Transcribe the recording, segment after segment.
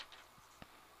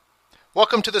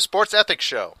Welcome to the Sports Ethics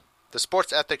Show. The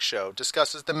Sports Ethics Show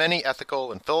discusses the many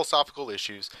ethical and philosophical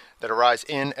issues that arise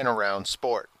in and around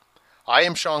sport. I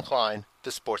am Sean Klein,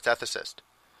 the sports ethicist.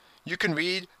 You can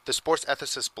read the Sports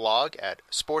Ethicist blog at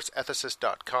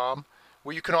sportsethicist.com,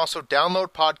 where you can also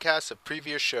download podcasts of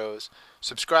previous shows,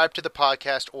 subscribe to the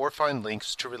podcast, or find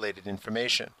links to related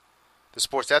information. The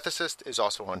Sports Ethicist is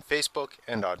also on Facebook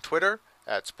and on Twitter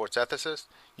at Sports Ethicist.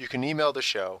 You can email the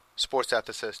show,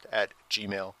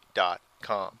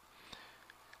 sportsethicist@gmail.com.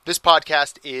 This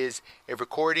podcast is a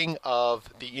recording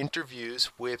of the interviews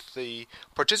with the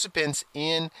participants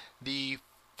in the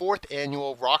 4th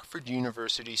Annual Rockford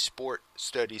University Sport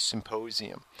Studies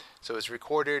Symposium. So it was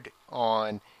recorded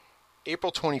on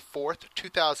April 24th,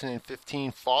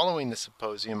 2015, following the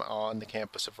symposium on the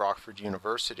campus of Rockford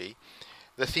University.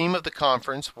 The theme of the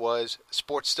conference was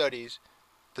Sport Studies,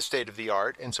 the state of the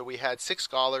art, and so we had 6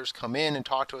 scholars come in and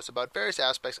talk to us about various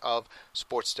aspects of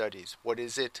sports studies. What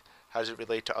is it? How does it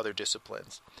relate to other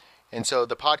disciplines? And so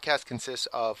the podcast consists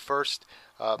of first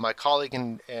my colleague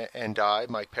and I,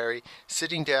 Mike Perry,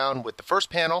 sitting down with the first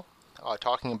panel,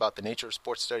 talking about the nature of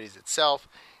sports studies itself,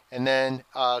 and then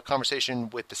a conversation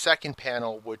with the second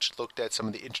panel, which looked at some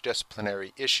of the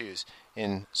interdisciplinary issues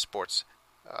in sports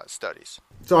studies.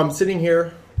 So I'm sitting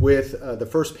here with the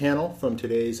first panel from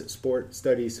today's Sport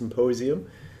Studies Symposium.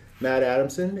 Matt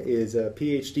Adamson is a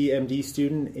PhD MD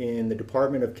student in the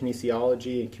Department of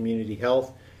Kinesiology and Community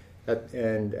Health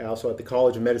and also at the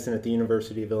College of Medicine at the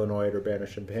University of Illinois at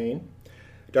Urbana-Champaign.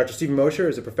 Dr. Stephen Mosher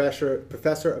is a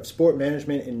professor of sport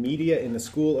management and media in the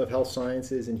School of Health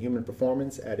Sciences and Human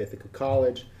Performance at Ithaca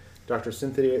College. Dr.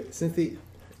 Cynthia Sindor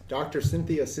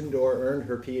earned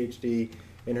her PhD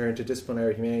in her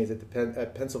interdisciplinary humanities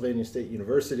at Pennsylvania State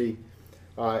University,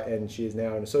 and she is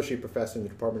now an associate professor in the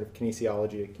Department of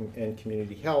Kinesiology and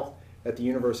Community Health at the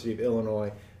University of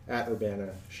Illinois at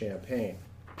Urbana-Champaign.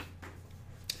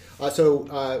 So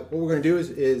what we're going to do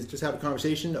is just have a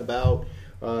conversation about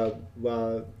some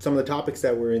of the topics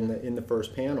that were in the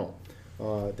first panel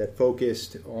that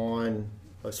focused on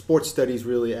sports studies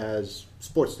really as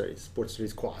sports studies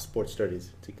qua sports studies,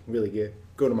 to really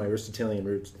go to my Aristotelian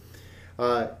roots.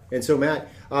 And so, Matt,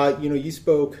 you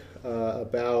spoke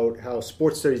about how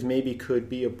sports studies maybe could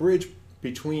be a bridge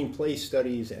between play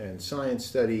studies and science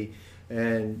study,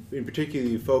 and in particular,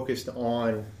 you focused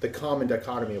on the common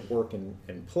dichotomy of work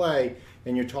and play,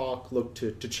 and your talk looked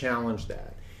to challenge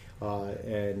that.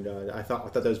 I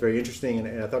thought that was very interesting,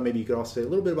 and I thought maybe you could also say a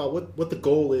little bit about what the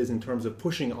goal is in terms of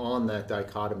pushing on that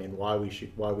dichotomy and why we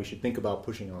should think about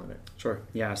pushing on it. Sure.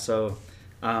 Yeah. So.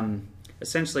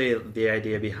 Essentially, the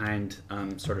idea behind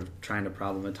sort of trying to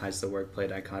problematize the work-play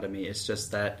dichotomy is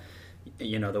just that,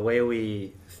 the way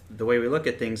we look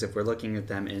at things, if we're looking at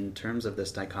them in terms of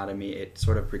this dichotomy, it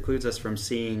sort of precludes us from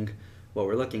seeing what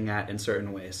we're looking at in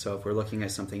certain ways. So if we're looking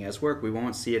at something as work, we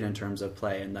won't see it in terms of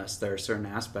play, and thus there are certain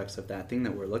aspects of that thing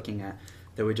that we're looking at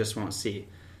that we just won't see.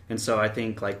 And so I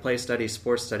think like play studies,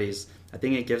 sports studies, I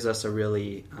think it gives us a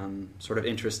really sort of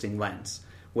interesting lens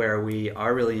where we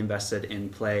are really invested in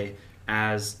play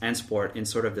and sport in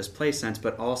sort of this play sense,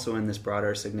 but also in this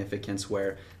broader significance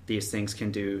where these things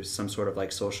can do some sort of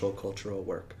like social cultural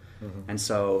work. Mm-hmm. And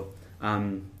so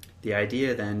the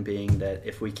idea then being that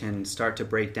if we can start to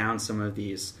break down some of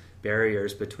these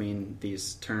barriers between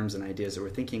these terms and ideas that we're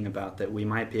thinking about, that we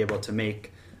might be able to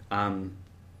make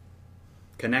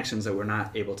connections that we're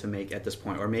not able to make at this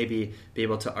point, or maybe be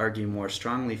able to argue more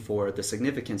strongly for the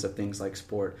significance of things like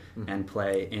sport and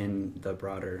play in the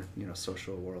broader,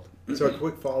 social world. So a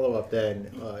quick follow-up then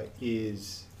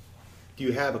is, do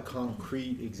you have a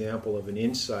concrete example of an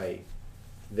insight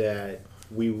that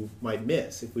we might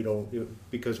miss if we don't,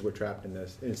 because we're trapped in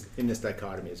this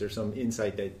dichotomy? Is there some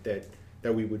insight that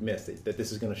we would miss that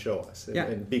this is going to show us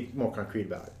and be more concrete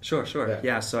about it? Sure.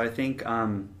 Yeah. So I think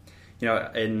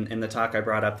in the talk I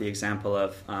brought up the example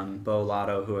of Bo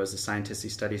Lotto, who was a scientist who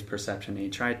studies perception, and he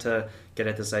tried to get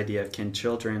at this idea of can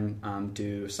children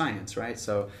do science, right?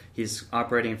 So he's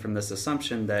operating from this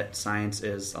assumption that science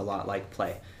is a lot like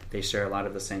play. They share a lot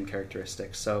of the same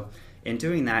characteristics. So in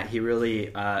doing that, he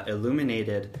really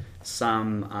illuminated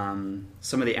some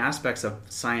of the aspects of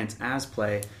science as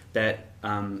play that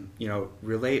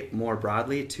relate more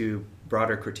broadly to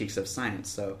broader critiques of science.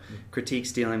 So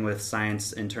critiques dealing with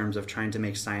science in terms of trying to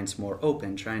make science more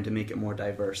open, trying to make it more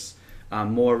diverse,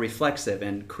 more reflexive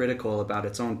and critical about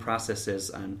its own processes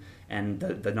and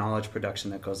the knowledge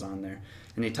production that goes on there.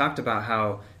 And he talked about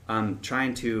how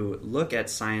trying to look at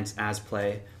science as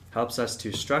play helps us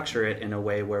to structure it in a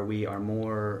way where we are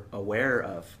more aware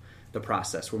of the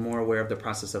process. We're more aware of the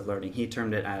process of learning. He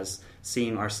termed it as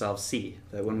seeing ourselves see.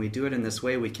 That when we do it in this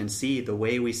way, we can see the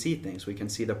way we see things. We can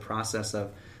see the process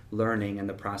of learning and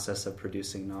the process of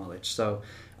producing knowledge. So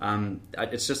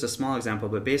it's just a small example,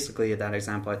 but basically that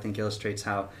example I think illustrates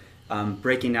how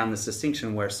breaking down this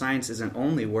distinction where science isn't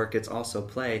only work, it's also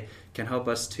play, can help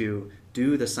us to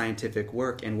do the scientific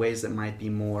work in ways that might be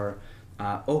more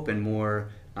open, more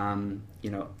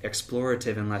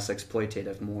explorative and less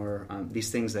exploitative, more these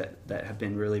things that have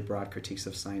been really broad critiques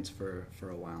of science for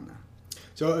a while now.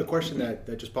 So a question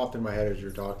that just popped in my head as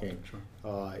you're talking, Sure.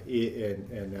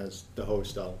 And as the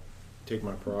host, I'll take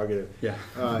my prerogative. Yeah.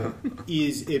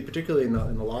 Is it, particularly in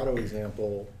the Lotto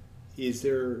example, is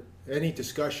there any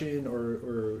discussion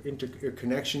or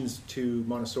connections to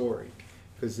Montessori?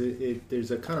 Because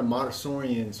there's a kind of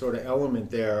Montessorian sort of element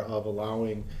there of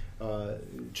allowing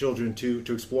children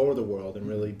to explore the world and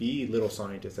really be little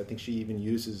scientists. I think she even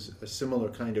uses a similar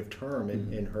kind of term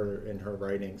in her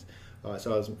writings.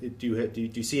 So do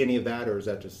you see any of that, or is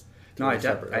that just no? I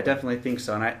definitely think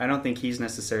so, and I don't think he's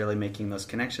necessarily making those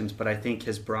connections, but I think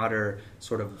his broader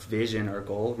sort of vision or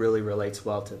goal really relates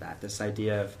well to that. This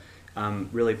idea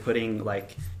of really putting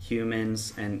like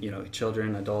humans and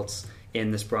children, adults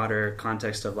in this broader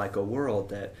context of like a world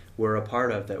that we're a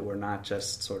part of, that we're not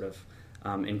just sort of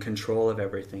in control of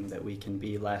everything, that we can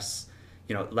be less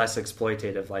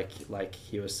exploitative, like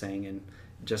he was saying, and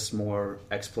just more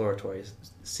exploratory,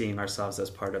 seeing ourselves as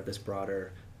part of this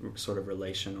broader sort of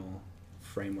relational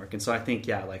framework. And so I think,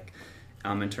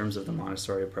 in terms of the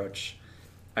Montessori approach,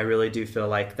 I really do feel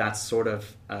like that's sort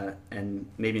of and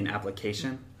maybe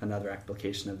another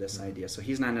application of this idea. So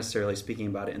he's not necessarily speaking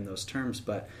about it in those terms,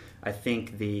 but I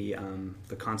think the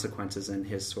consequences and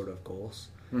his sort of goals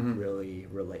really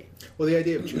relate. Well, the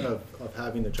idea of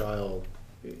having the child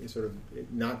sort of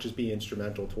not just be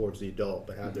instrumental towards the adult,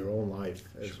 but have their own life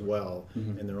as well,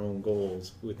 and their own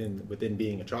goals within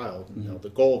being a child. The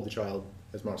goal of the child,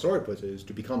 as Montessori puts it, is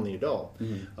to become the adult,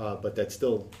 but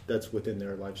that's within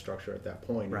their life structure at that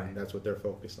point, right. And that's what they're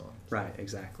focused on. Right,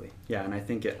 exactly. Yeah, and I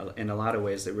think in a lot of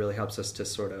ways it really helps us to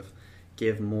sort of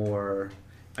give more.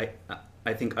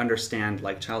 I think understand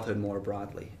like childhood more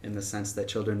broadly, in the sense that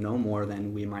children know more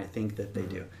than we might think that they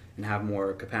do, and have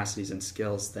more capacities and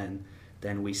skills than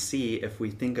we see if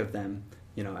we think of them,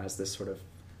 as this sort of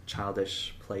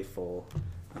childish, playful,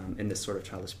 in this sort of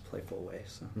childish, playful way.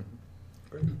 So,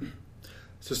 Great.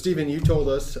 So, Stephen, you told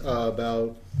us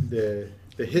about the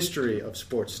history of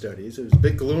sports studies. It was a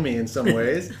bit gloomy in some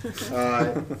ways.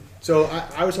 So,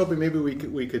 I was hoping maybe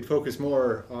we could focus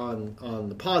more on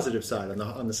the positive side,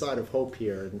 on the side of hope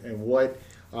here, and what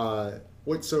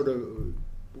sort of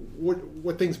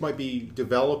what things might be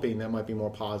developing that might be more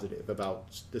positive about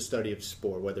the study of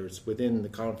sport, whether it's within the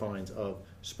confines of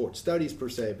sports studies per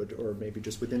se, or maybe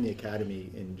just within the academy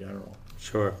in general.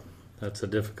 Sure. That's a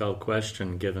difficult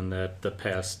question, given that the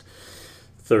past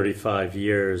 35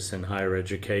 years in higher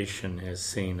education has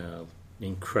seen an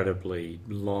incredibly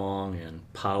long and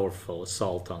powerful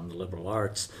assault on the liberal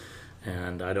arts.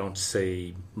 And I don't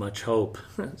see much hope,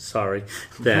 sorry,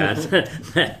 that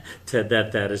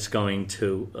that is going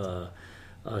to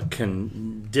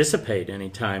can dissipate any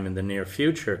time in the near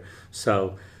future.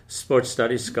 So sports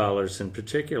studies scholars in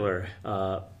particular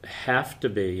have to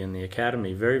be, in the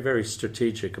academy, very, very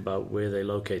strategic about where they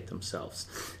locate themselves.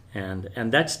 And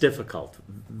that's difficult,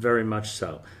 very much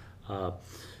so.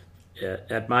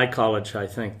 At my college, I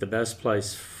think the best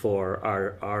place for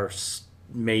our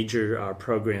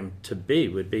program to be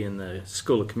would be in the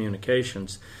School of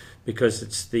Communications, because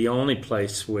it's the only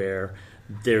place where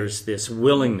there's this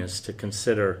willingness to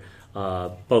consider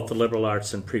both the liberal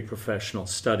arts and pre-professional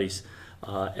studies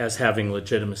as having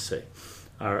legitimacy.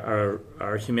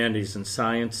 Our humanities and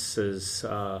sciences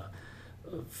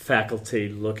faculty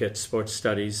look at sports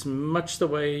studies much the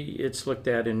way it's looked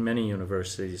at in many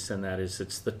universities, and that is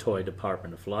it's the toy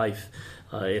department of life.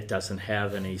 It doesn't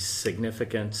have any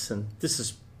significance, and this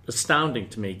is astounding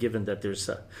to me, given that there's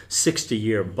a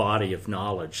 60-year body of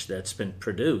knowledge that's been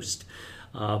produced.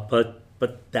 But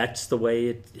that's the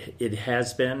way it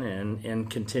has been and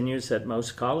continues at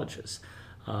most colleges.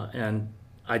 And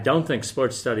I don't think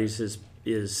sports studies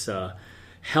is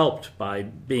helped by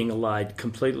being allied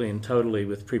completely and totally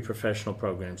with pre-professional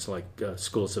programs like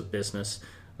schools of business,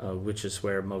 which is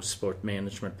where most sport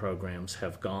management programs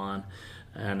have gone.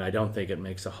 And I don't think it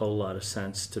makes a whole lot of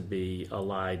sense to be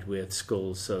allied with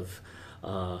schools of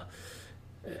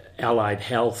allied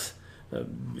health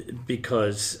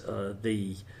because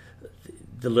the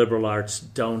liberal arts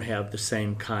don't have the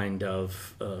same kind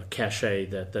of cachet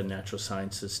that the natural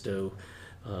sciences do,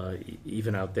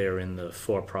 even out there in the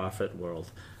for-profit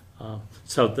world.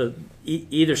 So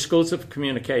either schools of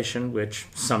communication, which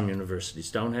some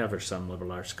universities don't have, or some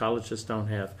liberal arts colleges don't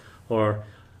have, or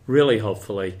really,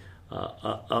 hopefully,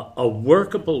 a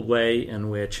workable way in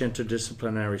which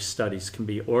interdisciplinary studies can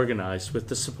be organized with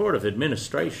the support of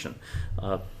administration,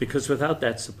 because without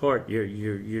that support,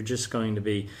 you're just going to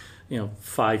be,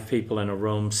 5 people in a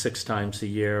room 6 times a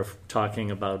year talking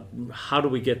about how do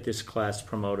we get this class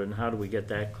promoted and how do we get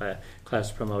that class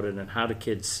promoted, and how do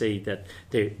kids see that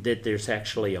there's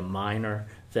actually a minor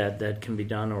that can be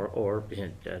done, or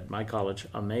at my college,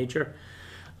 a major.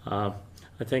 I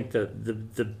think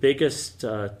the biggest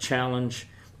challenge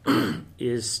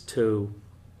is to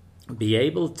be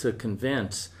able to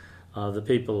convince the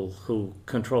people who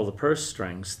control the purse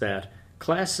strings that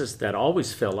classes that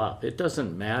always fill up, it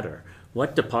doesn't matter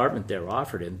what department they're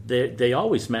offered in, they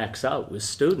always max out with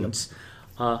students,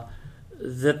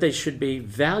 that they should be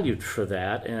valued for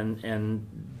that, and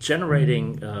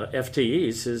generating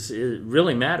FTEs it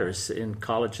really matters in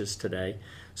colleges today.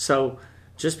 So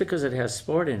just because it has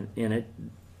sport in it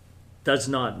does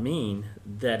not mean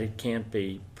that it can't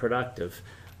be productive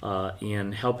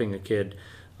in helping a kid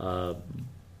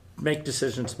make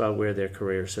decisions about where their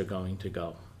careers are going to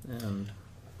go. And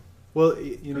well,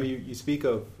 you speak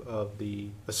of the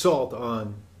assault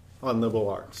on liberal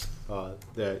arts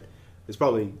that is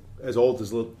probably as old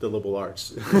as the liberal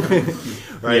arts,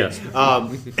 right?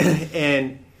 Yes.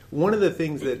 And one of the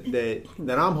things that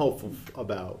I'm hopeful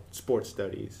about sports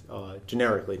studies,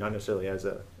 generically, not necessarily as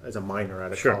a minor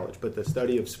at a Sure. college, but the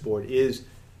study of sport is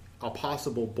a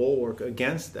possible bulwark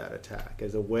against that attack,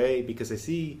 as a way, because I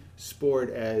see sport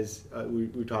as, we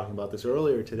were talking about this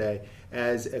earlier today,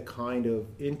 as a kind of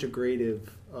integrative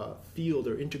field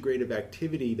or integrative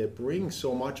activity that brings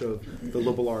so much of the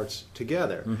liberal arts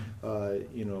together.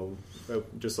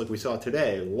 Just like we saw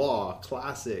today, law,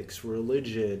 classics,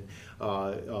 religion,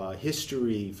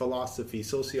 history, philosophy,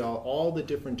 sociology, all the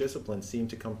different disciplines seem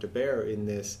to come to bear in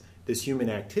this human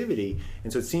activity.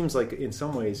 And so it seems like in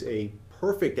some ways a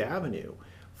perfect avenue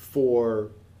for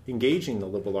engaging the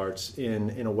liberal arts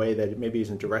in a way that maybe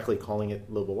isn't directly calling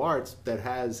it liberal arts, that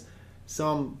has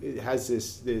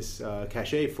this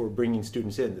cachet for bringing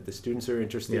students in, that the students are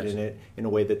interested Yes. in it in a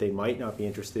way that they might not be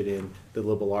interested in the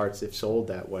liberal arts if sold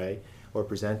that way or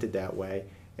presented that way.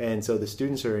 And so the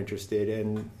students are interested,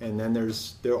 and then there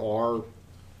are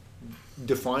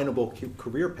definable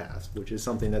career paths, which is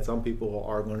something that some people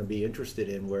are going to be interested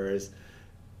in, whereas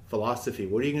philosophy,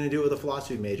 what are you going to do with a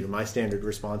philosophy major? My standard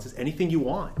response is anything you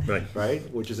want, right?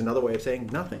 Which is another way of saying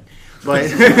nothing. But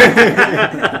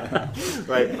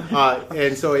right,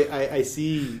 and so I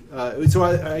see. So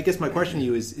I guess my question to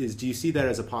you is: do you see that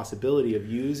as a possibility of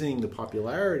using the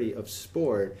popularity of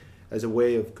sport as a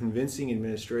way of convincing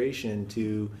administration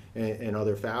and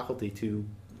other faculty to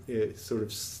sort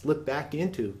of slip back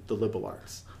into the liberal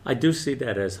arts? I do see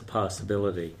that as a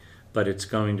possibility, but it's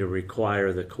going to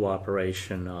require the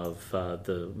cooperation of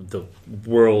the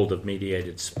world of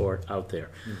mediated sport out there.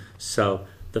 So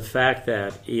the fact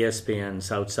that ESPN's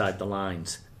Outside the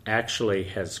Lines actually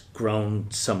has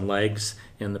grown some legs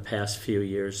in the past few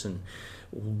years, and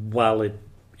while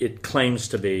it claims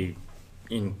to be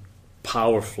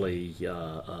powerfully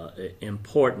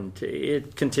important,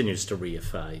 it continues to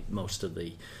reify most of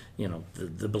the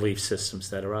belief systems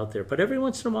that are out there. But every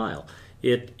once in a while,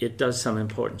 it does some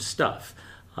important stuff.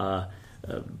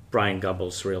 Brian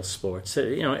Gumbel's Real Sports.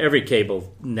 Every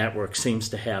cable network seems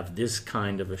to have this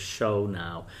kind of a show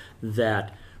now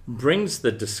that brings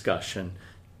the discussion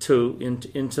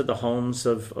into the homes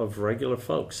of regular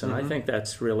folks, and I think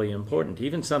that's really important.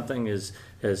 Even something as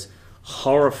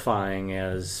horrifying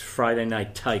as Friday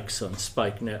Night Tykes on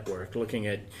Spike Network, looking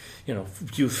at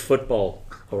youth football,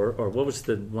 or what was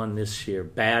the one this year,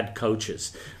 Bad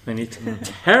Coaches. I mean, it's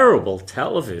terrible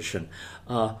television,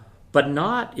 but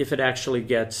not if it actually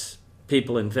gets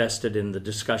people invested in the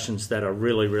discussions that are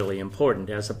really, really important,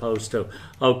 as opposed to,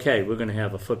 okay, we're going to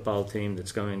have a football team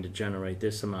that's going to generate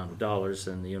this amount of dollars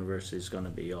and the university is going to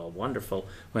be all wonderful,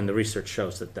 when the research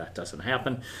shows that doesn't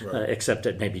happen, except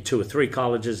at maybe 2 or 3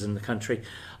 colleges in the country.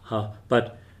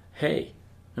 But hey,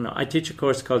 I teach a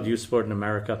course called Youth Sport in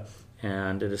America,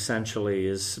 and it essentially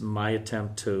is my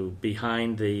attempt to,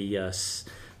 behind the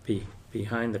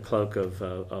cloak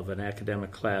of an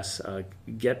academic class,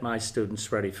 get my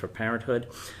students ready for parenthood.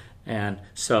 And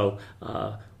so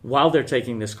while they're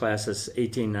taking this class as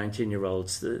 18,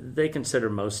 19-year-olds, they consider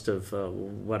most of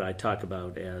what I talk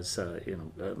about as,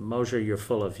 Mosier, you're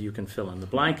full of, you can fill in the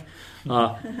blank.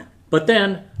 But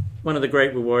then one of the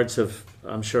great rewards of,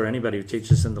 I'm sure, anybody who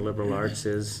teaches in the liberal arts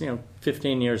is,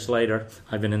 15 years later,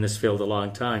 I've been in this field a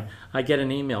long time, I get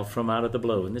an email from out of the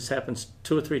blue, and this happens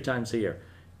 2 or 3 times a year.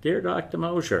 Dear Dr.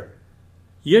 Mosier,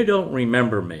 you don't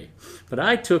remember me, but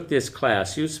I took this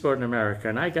class, Youth Sport in America,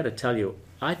 and I got to tell you,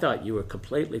 I thought you were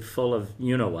completely full of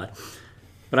you-know-what.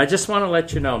 But I just want to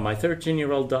let you know, my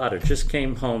 13-year-old daughter just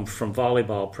came home from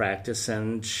volleyball practice,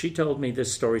 and she told me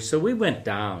this story. So we went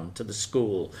down to the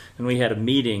school, and we had a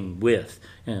meeting with,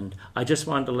 and I just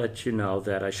wanted to let you know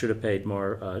that I should have paid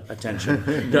more attention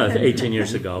 18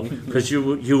 years ago, because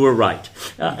you were right.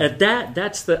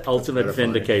 That's the ultimate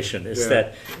vindication, is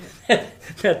that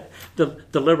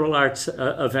the liberal arts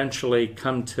eventually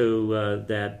come to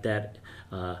that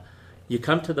you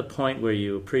come to the point where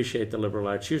you appreciate the liberal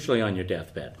arts, usually on your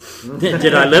deathbed.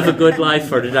 Did I live a good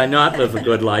life or did I not live a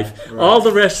good life? Right. All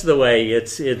the rest of the way,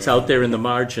 it's out there in the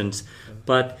margins.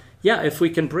 But yeah, if we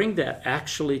can bring that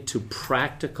actually to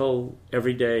practical,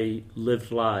 everyday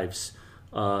lived lives,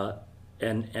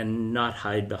 and not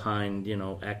hide behind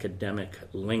academic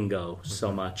lingo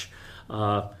so much,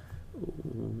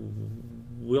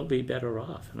 we'll be better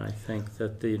off. And I think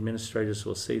that the administrators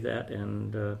will see that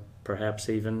and perhaps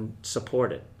even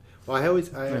support it. Well, I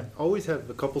always have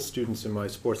a couple students in my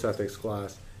sports ethics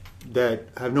class that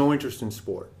have no interest in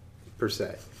sport per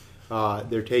se.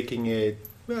 They're taking it,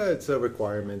 it's a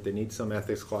requirement, they need some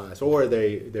ethics class, or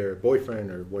their boyfriend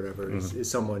or whatever is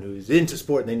someone who's into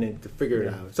sport and they need to figure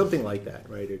it out, something like that,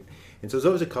 right? And so there's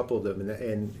always a couple of them,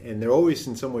 and they're always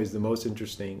in some ways the most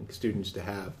interesting students to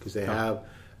have, because they have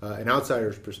an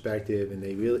outsider's perspective,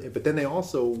 and but then they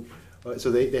also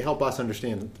so they help us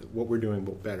understand what we're doing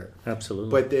better. Absolutely.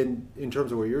 But then, in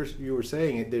terms of what you were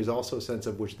saying, there's also a sense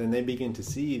of which then they begin to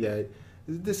see that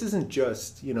this isn't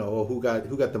just who got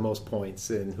the most points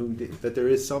and that there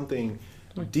is something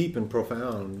deep and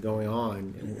profound going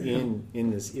on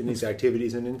in these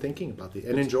activities and in thinking about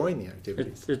and enjoying the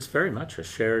activities. It's very much a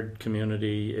shared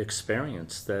community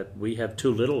experience that we have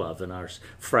too little of in our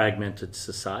fragmented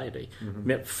society.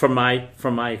 Mm-hmm. From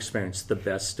my experience, the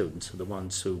best students are the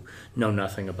ones who know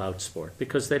nothing about sport,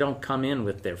 because they don't come in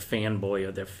with their fanboy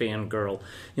or their fangirl,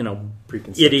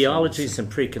 ideologies and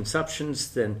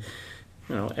preconceptions. Then,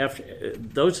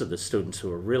 those are the students who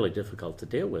are really difficult to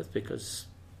deal with, because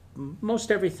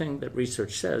most everything that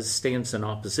research says stands in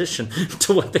opposition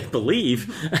to what they believe,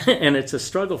 and it's a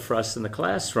struggle for us in the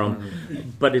classroom.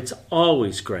 But it's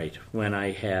always great when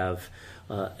I have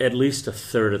at least a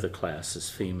third of the class is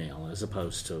female, as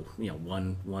opposed to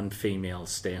one female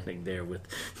standing there with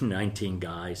 19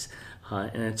 guys,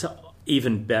 and it's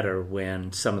even better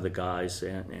when some of the guys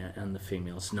and the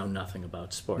females know nothing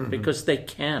about sport, because they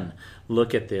can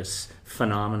look at this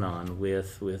phenomenon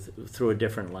through a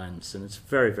different lens, and it's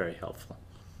very, very helpful.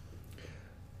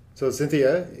 So,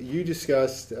 Cynthia, you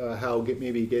discussed how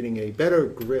maybe getting a better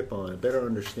grip on, a better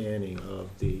understanding of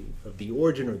the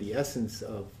origin or the essence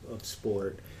of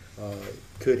sport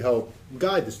could help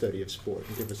guide the study of sport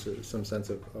and give us some sense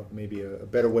of maybe a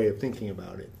better way of thinking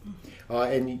about it.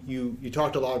 And you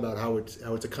talked a lot about how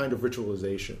it's a kind of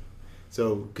ritualization.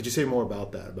 So could you say more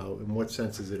about that? About in what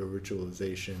sense is it a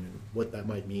ritualization, and what that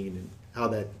might mean, and how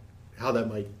that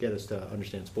might get us to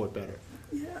understand sport better?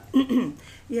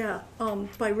 Yeah.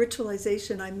 By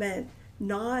ritualization, I meant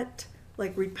not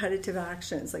like repetitive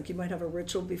actions, like you might have a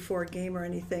ritual before a game or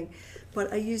anything,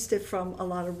 but I used it from a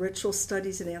lot of ritual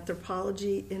studies in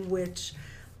anthropology, in which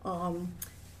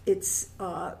it's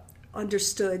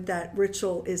understood that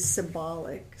ritual is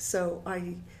symbolic. So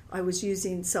I was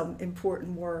using some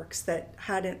important works that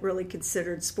hadn't really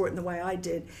considered sport in the way I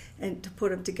did, and to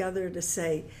put them together to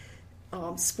say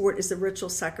sport is the ritual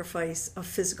sacrifice of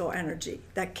physical energy.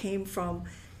 That came from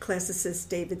classicist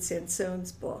David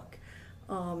Sansone's book.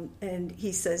 And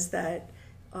he says that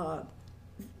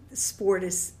sport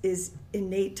is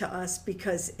innate to us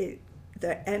because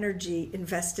the energy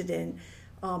invested in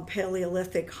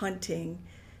Paleolithic hunting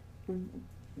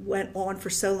went on for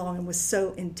so long and was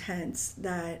so intense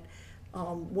that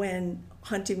when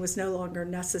hunting was no longer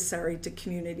necessary to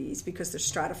communities because they're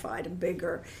stratified and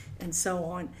bigger and so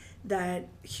on, that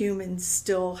humans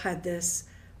still had this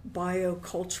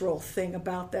biocultural thing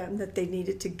about them that they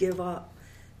needed to give up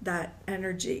that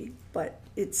energy, but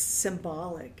it's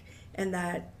symbolic. And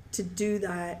that to do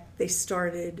that, they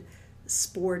started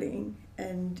sporting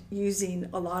and using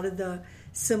a lot of the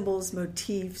symbols,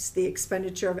 motifs, the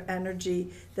expenditure of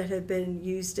energy that had been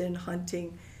used in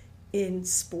hunting in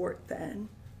sport then.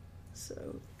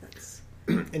 So that's...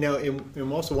 And now,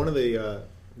 and also one of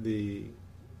the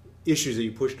issues that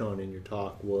you pushed on in your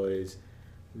talk was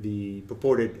the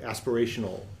purported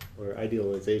aspirational or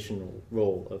idealization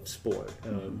role of sport.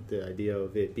 The idea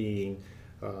of it being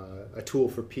a tool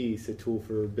for peace, a tool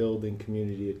for building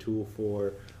community, a tool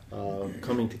for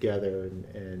coming together,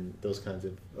 and those kinds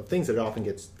of things that often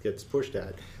gets pushed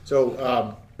at.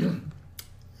 So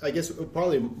I guess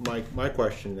probably my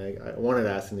question I wanted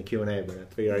to ask in the Q&A, but I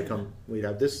figured we'd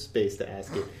have this space to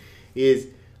ask it, is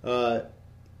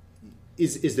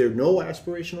there no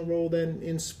aspirational role then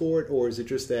in sport, or is it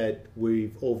just that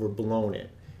we've overblown it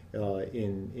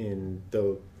in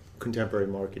the contemporary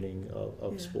marketing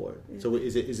of sport? Yeah. So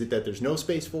is it that there's no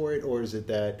space for it, or is it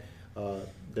that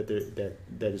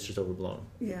that it's just overblown?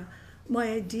 Yeah,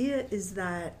 my idea is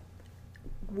that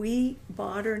we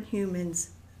modern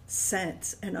humans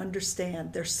sense and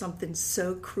understand there's something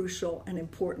so crucial and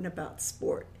important about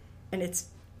sport, and it's,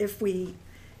 if we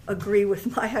agree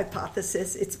with my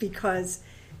hypothesis, it's because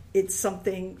it's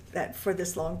something that for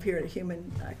this long period of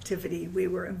human activity we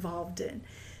were involved in.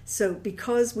 So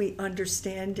because we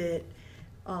understand it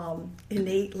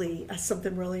innately as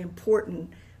something really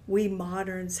important, we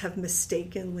moderns have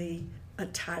mistakenly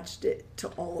attached it to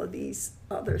all of these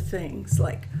other things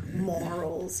like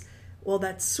morals. Well,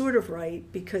 that's sort of right,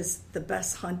 because the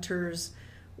best hunters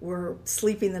were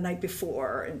sleeping the night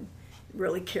before and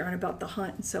really caring about the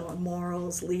hunt and so on.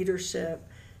 Morals, leadership,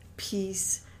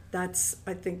 peace, I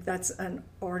think that's an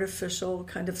artificial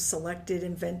kind of selected,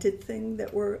 invented thing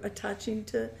that we're attaching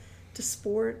to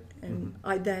sport. And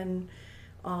I then,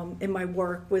 in my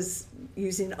work, was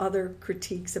using other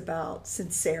critiques about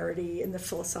sincerity in the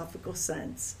philosophical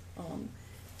sense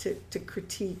to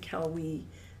critique how we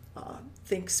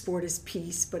think sport is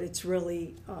peace, but it's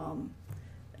really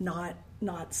not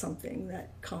something that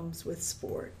comes with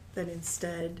sport. That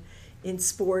instead, in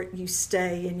sport, you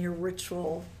stay in your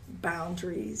ritual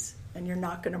boundaries and you're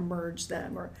not going to merge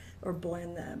them or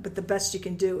blend them. But the best you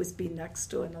can do is be next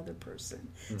to another person.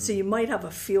 So you might have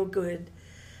a feel-good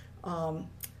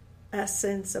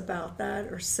essence about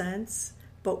that or sense,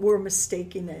 but we're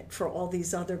mistaking it for all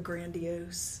these other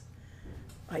grandiose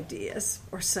ideas,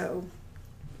 or so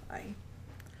I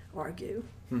argue.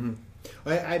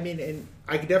 I mean, and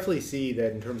I could definitely see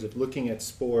that in terms of looking at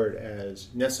sport as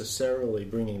necessarily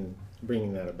bringing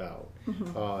that about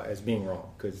as being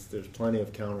wrong, because there's plenty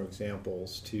of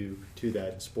counterexamples to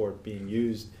that sport being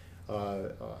used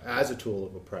as a tool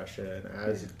of oppression,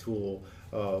 as a tool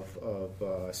of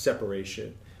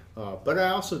separation. But I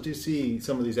also do see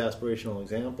some of these aspirational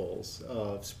examples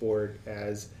of sport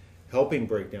as helping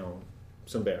break down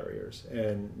some barriers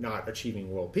and not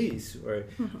achieving world peace, right?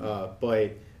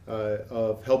 But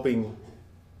of helping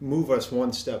move us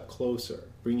one step closer,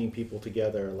 bringing people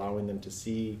together, allowing them to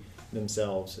see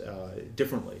themselves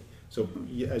differently. So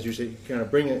as you say, kind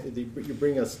of you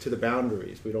bring us to the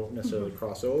boundaries. We don't necessarily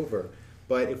cross over,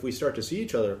 but if we start to see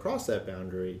each other across that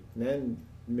boundary, then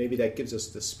maybe that gives us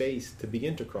the space to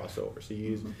begin to cross over. So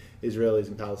you use Israelis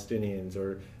and Palestinians,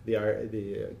 or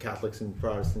the Catholics and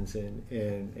Protestants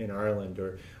in Ireland,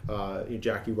 or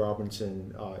Jackie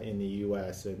Robinson in the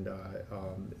U.S., and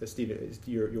Steve,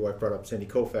 your wife brought up Sandy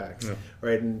Koufax,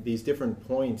 right? And these different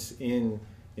points in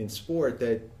sport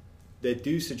that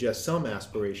do suggest some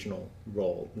aspirational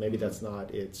role. Maybe that's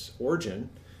not its origin,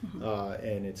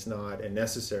 and it's not a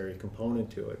necessary component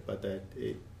to it, but that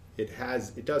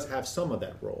it does have some of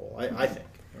that role. I think.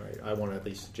 Right? I want to at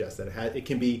least suggest that it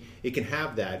can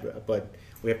have that, but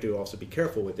we have to also be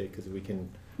careful with it, because we can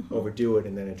overdo it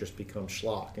and then it just becomes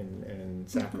schlock and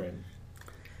saccharine.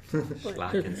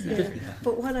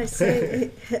 But what I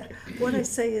say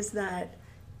is that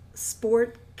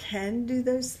sport can do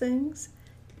those things,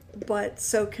 but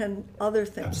so can other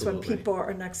things. Absolutely. When people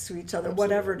are next to each other,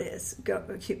 whatever it is, a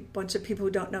bunch of people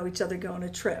who don't know each other go on a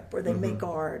trip, or they make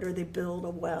art, or they build a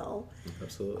well.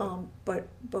 Absolutely.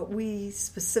 But we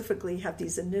specifically have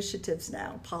these initiatives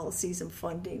now, policies and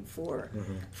funding for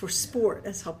sport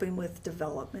as helping with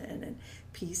development and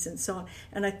peace and so on.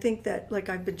 And I think that, like,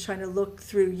 I've been trying to look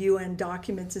through UN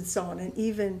documents and so on, and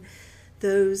even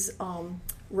those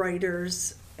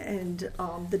writers and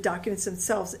the documents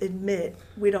themselves admit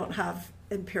we don't have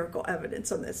empirical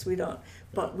evidence on this. We don't,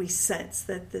 but we sense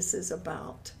that this is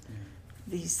about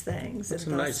these things. It's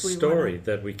and a nice story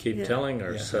that we keep telling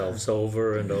ourselves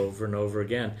over and over and over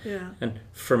again. And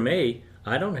for me,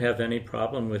 I don't have any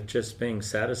problem with just being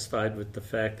satisfied with the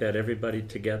fact that everybody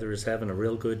together is having a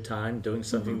real good time doing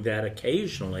something that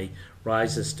occasionally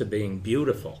rises to being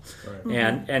beautiful,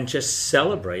 and just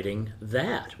celebrating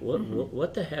that.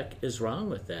 What the heck is wrong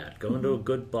with that? Going to a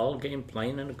good ball game,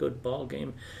 playing in a good ball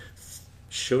game,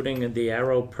 shooting the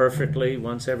arrow perfectly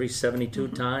once every 72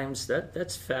 times.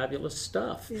 That's fabulous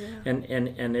stuff, and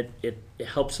it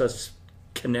helps us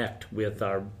connect with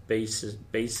our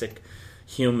basic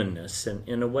humanness, and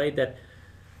in a way that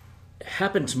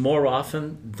happens more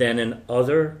often than in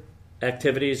other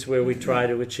activities where we try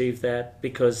to achieve that,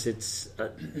 because it's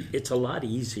a lot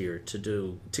easier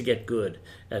to get good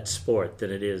at sport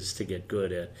than it is to get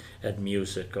good at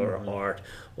music or art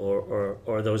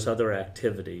or those other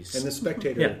activities. And the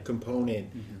spectator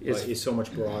component is so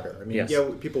much broader. I mean,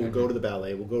 people will go to the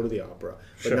ballet, will go to the opera,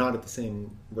 but not at the same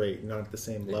rate, not at the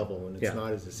same level, and it's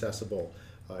not as accessible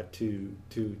to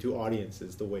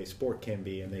audiences the way sport can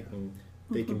be, and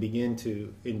they can begin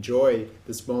to enjoy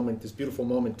this moment, this beautiful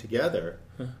moment together,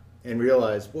 and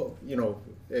realize, well, you're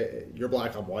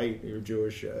black, I'm white, you're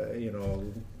Jewish,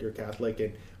 you're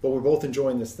Catholic, but we're both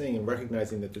enjoying this thing, and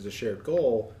recognizing that there's a shared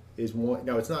goal is one.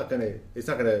 Now, it's not gonna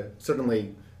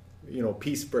suddenly,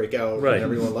 peace break out and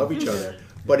everyone love each other,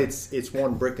 but it's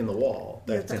one brick in the wall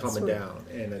that's coming down,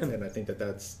 and I think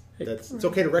that's it's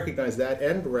okay to recognize that,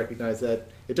 and to recognize that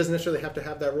it doesn't necessarily have to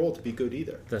have that role to be good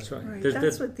either. That's right.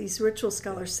 That's what these ritual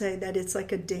scholars say, that it's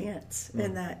like a dance,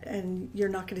 and you're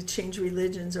not going to change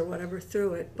religions or whatever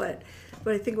through it. But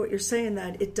I think what you're saying,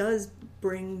 that it does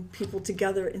bring people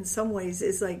together in some ways,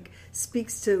 is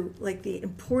speaks to the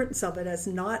importance of it as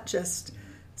not just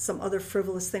some other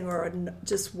frivolous thing or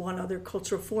just one other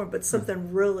cultural form, but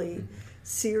something really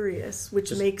serious,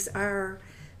 which makes our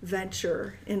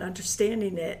venture in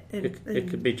understanding it, and it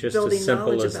could be just as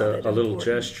simple as a little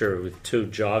gesture with two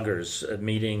joggers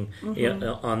meeting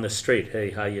on the street.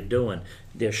 Hey, how you doing?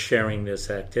 They're sharing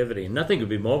this activity, and nothing could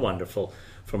be more wonderful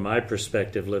from my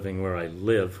perspective, living where I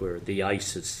live, where the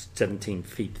ice is 17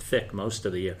 feet thick most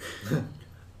of the year.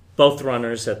 Both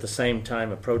runners at the same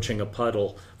time approaching a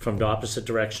puddle from the opposite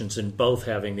directions, and both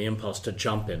having the impulse to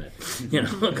jump in it,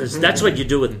 because that's what you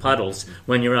do with puddles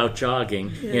when you're out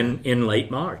jogging in late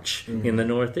March in the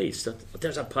Northeast.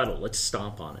 There's a puddle, let's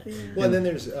stomp on it. Yeah. Well, and then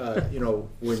there's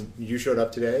when you showed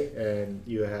up today and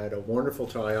you had a wonderful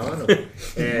tie on, and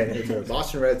it's a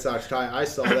Boston Red Sox tie. I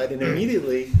saw that, and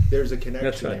immediately there's a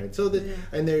connection there.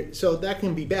 So that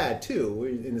can be bad too,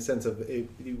 in the sense of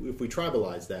if we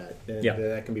tribalize that, then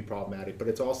that can be problematic. But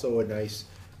it's also a nice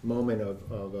moment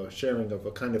of a sharing of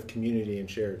a kind of community and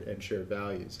shared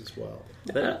values as well.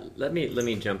 Let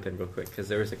me jump in real quick, because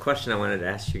there was a question I wanted to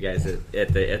ask you guys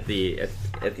at the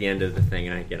end of the thing,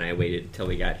 and I waited until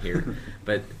we got here,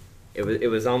 but it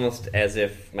was almost as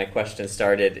if my question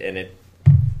started and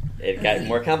it got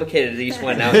more complicated as each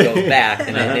one now goes back,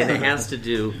 and it has to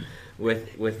do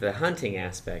with the hunting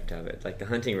aspect of it, like the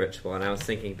hunting ritual. And I was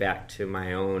thinking back to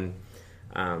my own.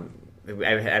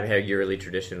 I've had a yearly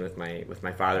tradition with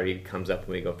my father. He comes up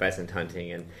when we go pheasant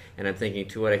hunting, and I'm thinking,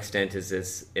 to what extent is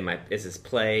this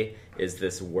play? Is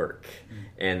this work?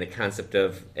 And the concept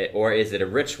of, or is it a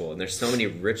ritual? And there's so many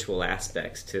ritual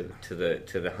aspects to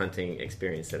the hunting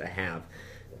experience that I have,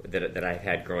 that I've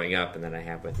had growing up, and that I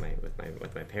have with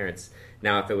my parents.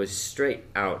 Now, if it was straight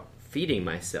out feeding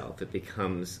myself, it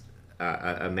becomes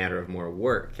a matter of more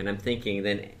work. And I'm thinking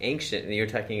then ancient, and you're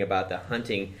talking about the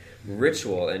hunting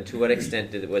ritual, and to what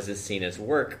extent was this seen as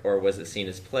work, or was it seen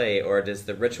as play, or does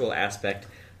the ritual aspect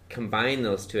combine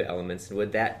those two elements? And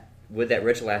would that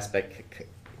ritual aspect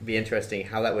be interesting,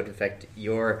 how that would affect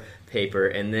your paper?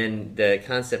 And then the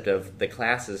concept of the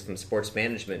classes from sports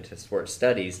management to sports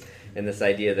studies, and this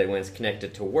idea that when it's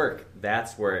connected to work,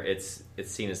 that's where it's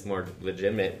seen as more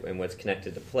legitimate, and what's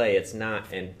connected to play, it's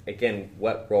not. And again,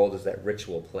 what role does that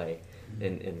ritual play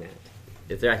in that?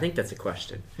 I think that's a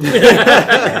question. And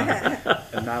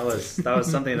that was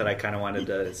something that I kind of wanted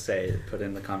to put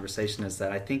in the conversation, is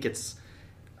that I think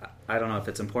I don't know if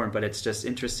it's important, but it's just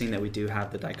interesting that we do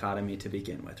have the dichotomy to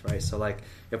begin with, right? So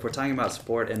if we're talking about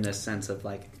sport in this sense of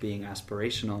being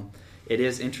aspirational, it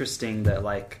is interesting that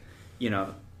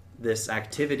this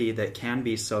activity that can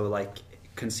be so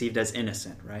conceived as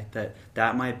innocent, right?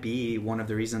 That might be one of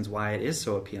the reasons why it is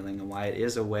so appealing, and why it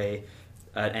is a way,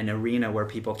 an arena where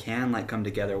people can come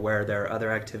together, where there are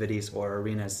other activities or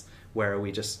arenas where we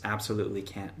just absolutely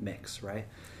can't mix, right?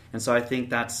 And so I think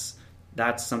that's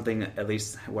something, at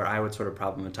least where I would sort of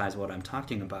problematize what I'm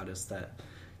talking about, is that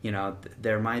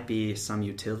there might be some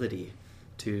utility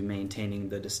to maintaining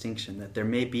the distinction, that there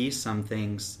may be some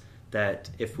things that,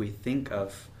 if we think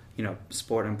of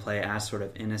sport and play as sort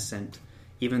of innocent,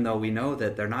 even though we know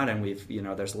that they're not, and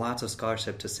there's lots of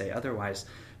scholarship to say otherwise,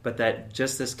 but that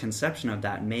just this conception of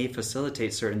that may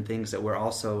facilitate certain things that we're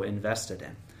also invested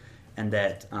in, and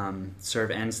that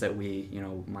serve ends that we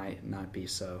might not be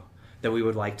so, that we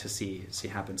would like to see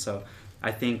happen. So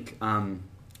I think sort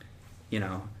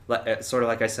of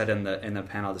like I said in the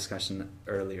panel discussion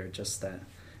earlier, just that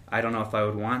I don't know if I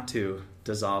would want to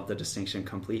dissolve the distinction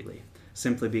completely.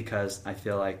 simply because I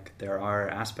feel like there are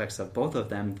aspects of both of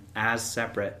them as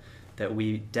separate that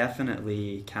we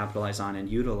definitely capitalize on and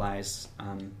utilize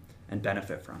and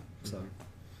benefit from. So,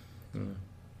 I'd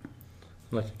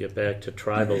like to get back to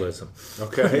tribalism.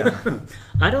 Okay. yeah.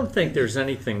 I don't think there's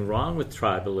anything wrong with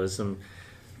tribalism,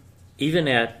 even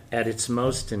at its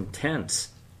most intense,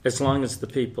 as long as the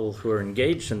people who are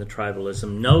engaged in the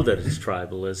tribalism know that it's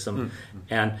tribalism.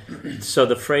 And so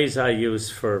the phrase I use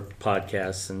for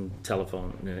podcasts and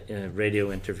telephone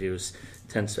radio interviews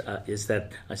is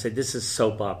that I say this is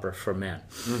soap opera for men.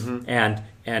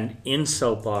 And in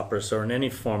soap operas or in any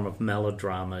form of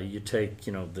melodrama, you take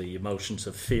the emotions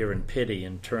of fear and pity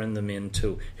and turn them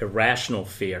into irrational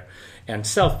fear and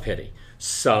self-pity.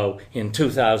 So in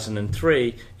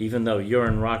 2003, even though you're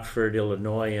in Rockford,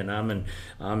 Illinois, and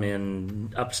I'm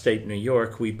in upstate New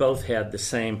York, we both had the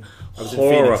same I was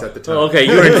horror. in Phoenix at the time. Okay,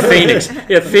 you're in Phoenix.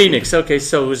 Yeah, Phoenix. Okay,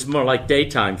 so it was more like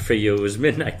daytime for you. It was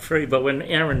midnight for you. But when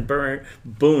Aaron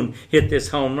Boone hit this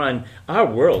home run, our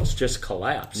worlds just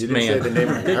collapsed. You didn't man. say the name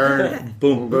of Aaron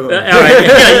Boom. Boom. All right,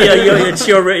 yeah, it's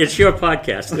your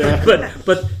podcast. Yeah.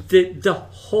 But the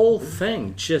whole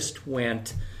thing just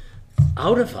went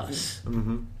out of us.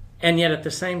 And yet at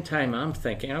the same time, I'm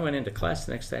thinking, I went into class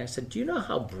the next day, I said, do you know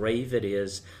how brave it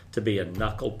is to be a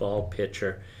knuckleball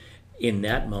pitcher in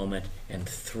that moment and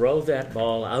throw that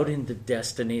ball out into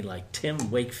destiny like Tim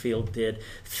Wakefield did?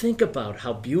 Think about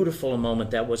how beautiful a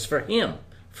moment that was for him.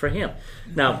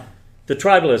 Now, the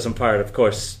tribalism part, of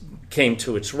course, came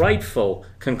to its rightful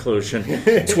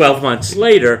conclusion 12 months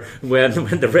later when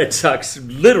the Red Sox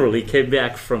literally came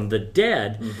back from the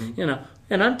dead,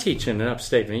 And I'm teaching in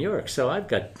upstate New York, so I've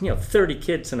got 30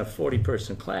 kids in a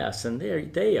 40-person class, and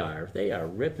they are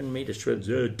ripping me to shreds.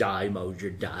 Die, Mosier,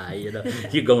 die!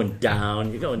 You're going down,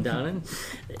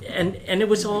 and it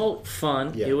was all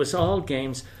fun. Yeah. It was all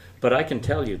games. But I can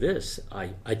tell you this: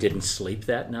 I didn't sleep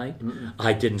that night.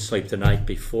 I didn't sleep the night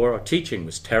before. Our teaching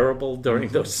was terrible during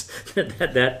those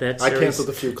that series. I canceled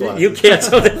a few classes. You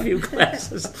canceled a few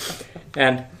classes,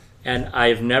 and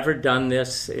I've never done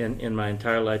this in my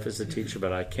entire life as a teacher,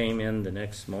 but I came in the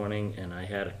next morning and I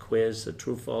had a quiz, a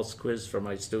true-false quiz for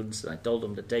my students, and I told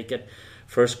them to take it.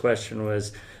 First question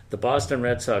was, the Boston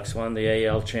Red Sox won the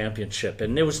AL championship,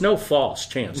 and there was no false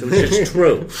chance. It was just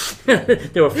true.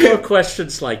 There were 4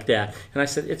 questions like that, and I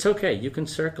said, it's okay, you can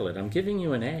circle it. I'm giving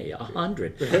you an A,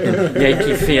 100. And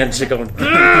Yankee fans are going,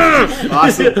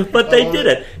 Awesome. But they did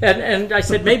it. And I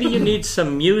said, maybe you need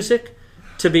some music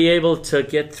to be able to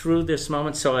get through this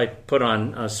moment, so I put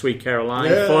on Sweet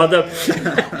Caroline for them.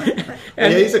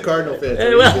 And he's a Cardinal fan.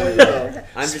 So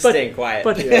I'm just staying quiet.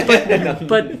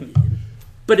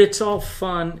 But it's all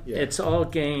fun. Yeah. It's all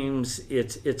games.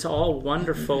 It's all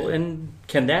wonderful. And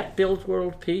can that build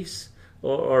world peace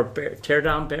or tear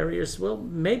down barriers? Well,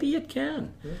 maybe it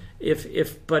can. Yeah.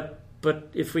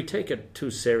 But if we take it too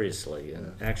seriously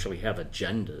and actually have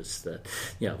agendas that,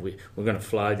 we're going to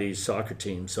fly these soccer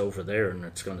teams over there and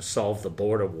it's going to solve the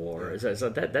border war, that's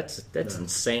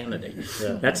insanity.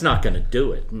 Yeah. That's not going to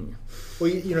do it. Well,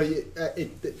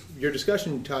 your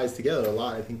discussion ties together a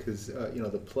lot, I think, because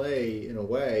the play, in a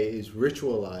way, is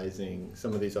ritualizing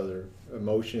some of these other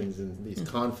emotions and these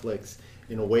conflicts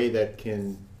in a way that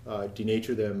can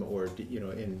denature them, or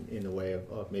in a way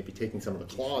of maybe taking some of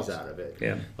the claws out of it.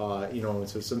 Yeah. And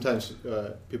so sometimes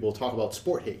people talk about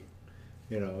sport hate,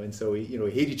 and so we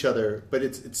hate each other, but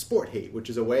it's sport hate, which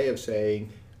is a way of saying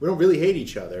we don't really hate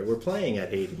each other. We're playing at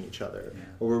hating each other,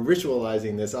 or we're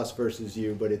ritualizing this us versus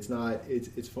you, but it's not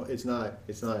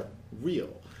real.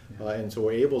 And so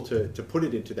we're able to put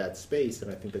it into that space,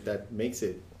 and I think that makes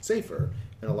it safer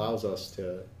and allows us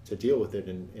to deal with it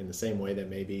in the same way that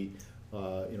maybe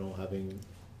having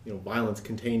violence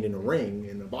contained in a ring,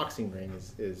 in a boxing ring,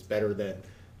 is better than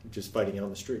just fighting out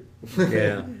on the street.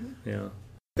 Yeah.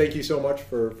 Thank you so much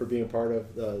for being part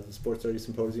of the Sports Studies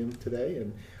Symposium today,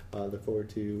 and look forward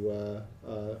to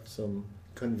some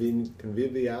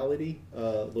conviviality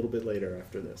a little bit later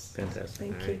after this.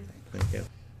 Fantastic. Thank you. Thank you.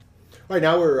 All right,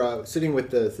 now we're sitting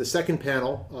with the second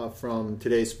panel from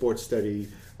today's Sports Study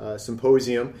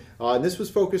Symposium. And this was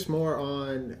focused more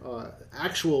on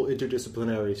actual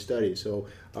interdisciplinary studies. So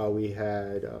we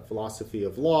had philosophy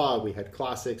of law, we had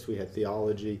classics, we had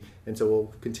theology, and so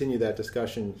we'll continue that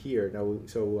discussion here.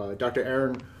 So Dr.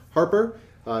 Aaron Harper,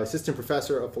 Assistant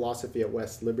Professor of Philosophy at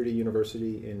West Liberty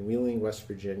University in Wheeling, West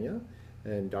Virginia,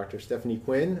 and Dr. Stephanie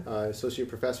Quinn, Associate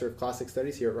Professor of Classic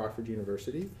Studies here at Rockford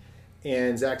University,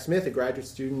 and Zach Smith, a graduate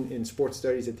student in sports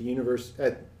studies at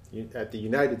the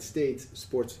United States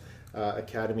Sports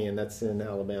Academy, and that's in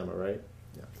Alabama, right?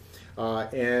 Yeah.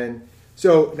 And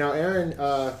so now, Aaron,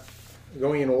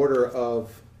 going in order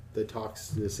of the talks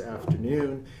this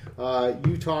afternoon.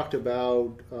 You talked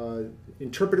about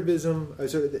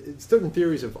interpretivism, certain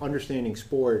theories of understanding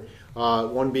sport,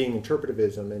 one being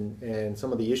interpretivism and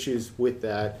some of the issues with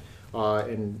that,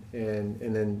 and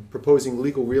then proposing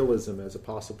legal realism as a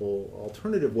possible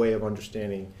alternative way of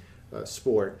understanding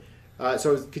sport.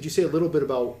 So could you say a little bit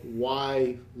about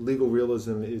why legal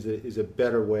realism is a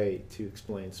better way to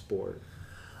explain sport?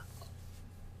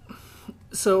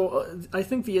 So I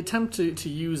think the attempt to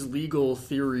use legal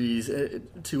theories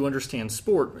to understand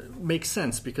sport makes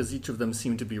sense because each of them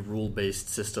seem to be rule-based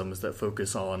systems that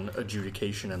focus on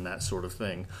adjudication and that sort of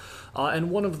thing.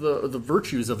 And one of the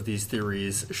virtues of these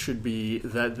theories should be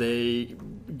that they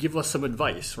give us some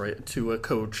advice, right, to a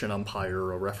coach, an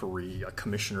umpire, a referee, a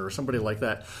commissioner, somebody like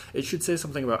that. It should say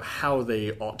something about how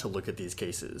they ought to look at these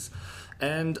cases.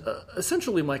 And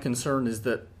essentially my concern is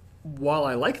that while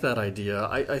I like that idea,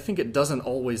 I think it doesn't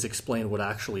always explain what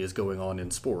actually is going on in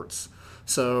sports.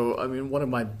 So, I mean, one of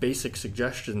my basic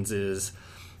suggestions is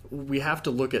we have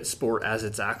to look at sport as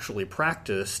it's actually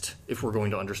practiced if we're going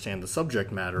to understand the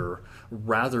subject matter,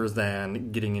 rather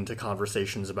than getting into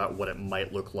conversations about what it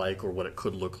might look like or what it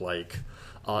could look like.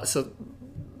 So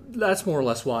that's more or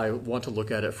less why I want to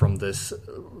look at it from this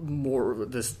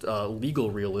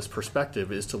legal realist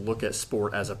perspective, is to look at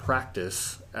sport as a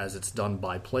practice, as it's done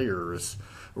by players,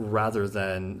 rather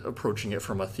than approaching it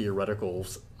from a theoretical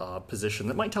position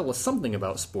that might tell us something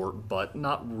about sport, but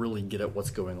not really get at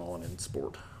what's going on in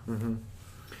sport. Mm-hmm.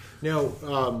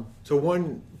 Now, so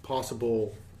one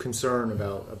possible concern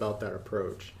about that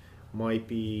approach might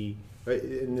be,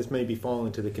 and this may be falling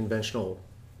into the conventional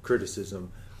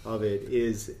criticism of it,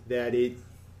 is that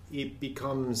it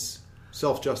becomes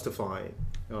self-justifying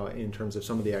in terms of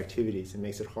some of the activities. It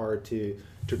makes it hard to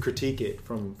critique it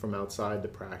from outside the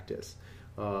practice.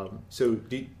 So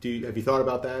have you thought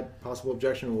about that possible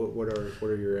objection? What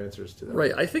are your answers to that?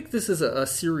 Right. I think this is a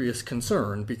serious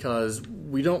concern because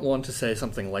we don't want to say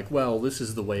something like, well, this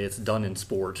is the way it's done in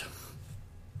sport.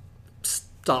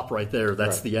 Stop right there.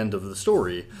 That's right. The end of the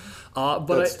story. But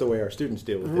that's the way our students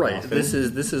deal with it. Right. Often.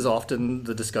 This is often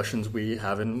the discussions we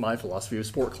have in my philosophy of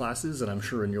sport classes, and I'm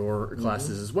sure in your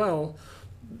classes as well.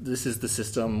 This is the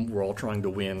system. We're all trying to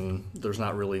win. There's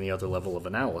not really any other level of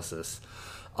analysis.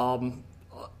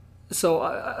 So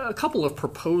a couple of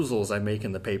proposals I make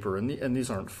in the paper, and these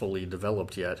aren't fully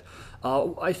developed yet.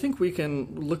 I think we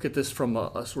can look at this from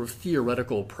a sort of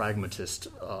theoretical pragmatist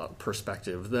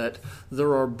perspective, that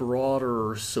there are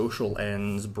broader social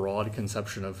ends, broad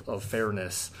conception of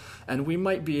fairness, and we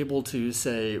might be able to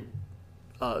say,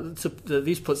 to at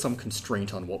least put some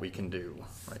constraint on what we can do,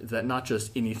 right? That not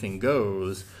just anything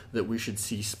goes, that we should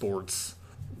see sports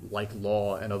like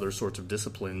law and other sorts of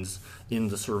disciplines in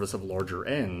the service of larger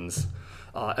ends.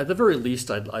 At the very least,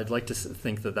 I'd like to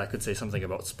think that could say something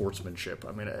about sportsmanship.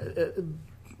 I mean,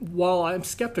 while I'm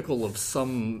skeptical of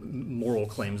some moral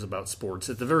claims about sports,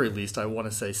 at the very least, I want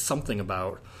to say something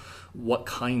about what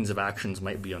kinds of actions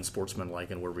might be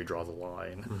unsportsmanlike and where we draw the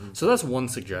line. Mm-hmm. So that's one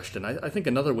suggestion. I think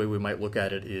another way we might look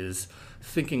at it is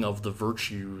thinking of the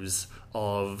virtues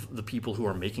of the people who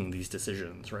are making these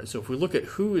decisions, right? So if we look at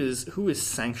who is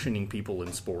sanctioning people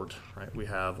in sport, right? We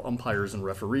have umpires and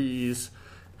referees,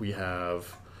 we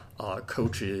have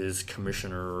coaches,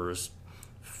 commissioners,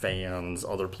 fans,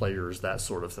 other players, that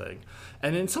sort of thing.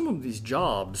 And in some of these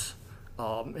jobs,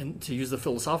 and to use the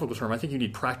philosophical term, I think you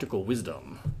need practical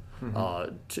wisdom.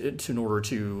 In order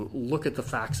to look at the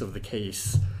facts of the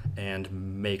case and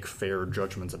make fair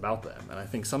judgments about them. And I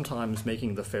think sometimes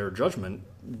making the fair judgment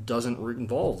doesn't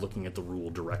involve looking at the rule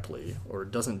directly, or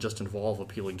it doesn't just involve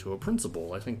appealing to a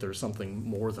principle. I think there's something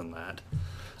more than that.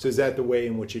 So is that the way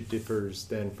in which it differs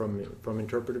then from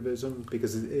interpretivism?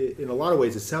 Because in a lot of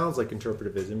ways it sounds like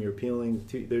interpretivism. You're appealing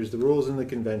to, there's the rules and the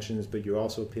conventions, but you're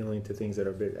also appealing to things that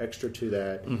are a bit extra to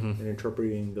that, and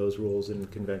interpreting those rules and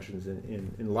conventions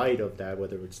in light of that,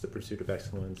 whether it's the pursuit of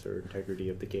excellence or integrity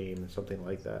of the game or something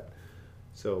like that.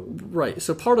 So right.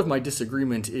 So part of my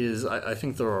disagreement is I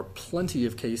think there are plenty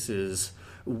of cases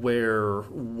where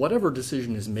whatever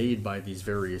decision is made by these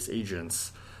various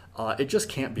agents, it just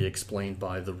can't be explained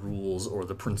by the rules or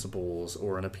the principles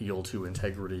or an appeal to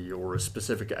integrity or a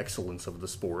specific excellence of the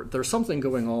sport. There's something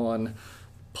going on,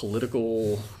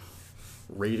 political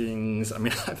ratings. I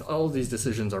mean, all of these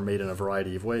decisions are made in a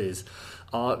variety of ways.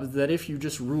 That if you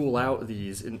just rule out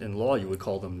these, in law you would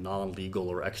call them non-legal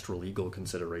or extra-legal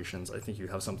considerations. I think you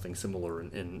have something similar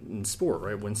in sport,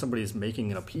 right? When somebody's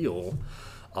making an appeal,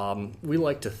 we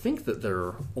like to think that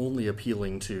they're only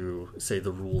appealing to, say,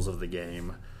 the rules of the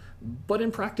game. But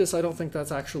in practice, I don't think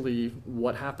that's actually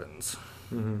what happens.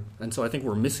 And so I think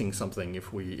we're missing something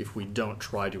if we don't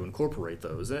try to incorporate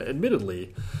those.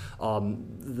 Admittedly,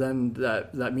 then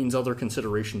that means other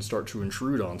considerations start to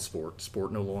intrude on sport.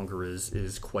 Sport no longer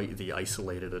is quite the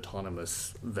isolated,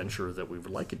 autonomous venture that we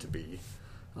would like it to be.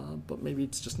 But maybe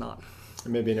it's just not.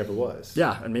 And maybe it never was.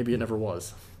 Yeah, and maybe it never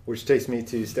was. Which takes me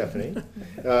to Stephanie.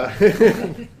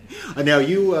 Now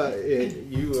you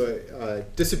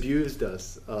disabused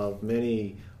us of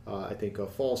many, I think,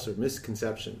 false or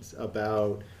misconceptions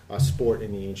about sport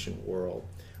in the ancient world.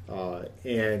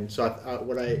 And so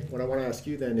what I want to ask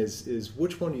you then is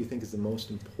which one do you think is the most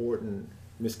important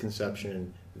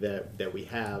misconception that we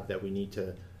have that we need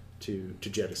to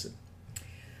jettison?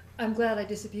 I'm glad I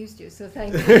disabused you, so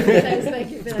thank you. Thank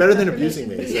you for It's that better than abusing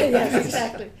me. Yeah, yes,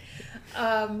 exactly.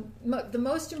 The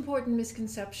most important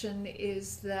misconception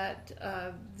is that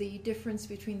the difference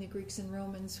between the Greeks and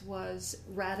Romans was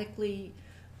radically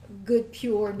good,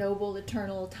 pure, noble,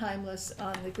 eternal, timeless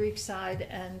on the Greek side,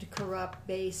 and corrupt,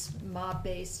 base,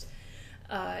 mob-based,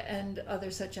 and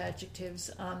other such adjectives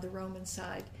on the Roman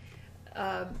side.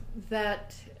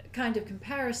 That kind of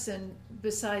comparison,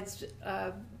 besides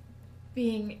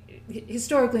being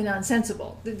historically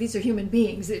nonsensible. These are human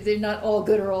beings. They're not all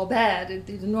good or all bad.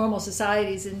 They're normal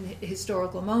societies in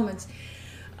historical moments.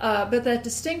 But that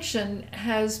distinction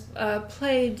has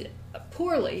played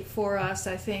poorly for us,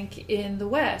 I think, in the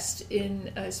West,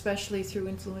 especially through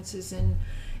influences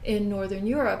in Northern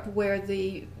Europe, where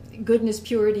the goodness,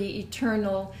 purity,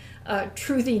 eternal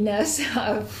truthiness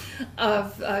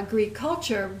of Greek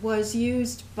culture was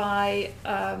used by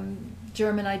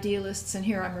German idealists, and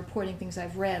here I'm reporting things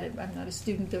I've read, I'm not a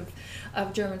student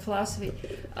of German philosophy,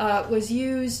 was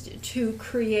used to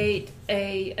create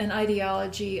an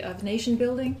ideology of nation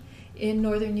building in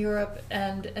Northern Europe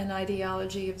and an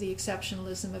ideology of the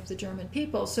exceptionalism of the German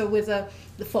people. So with the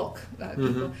folk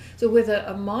people. So with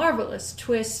a marvelous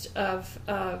twist of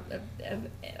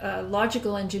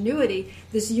logical ingenuity,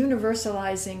 this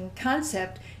universalizing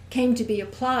concept came to be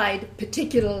applied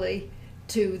particularly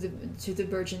to the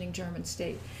burgeoning German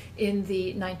state in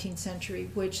the 19th century,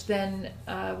 which then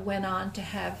went on to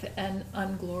have an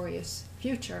unglorious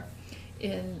future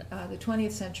in the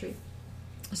 20th century.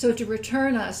 So to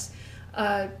return us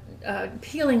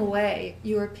peeling away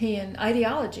European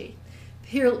ideology,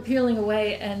 peeling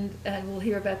away, and we'll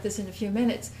hear about this in a few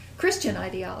minutes, Christian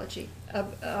ideology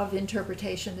of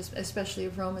interpretation, especially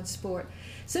of Roman sport,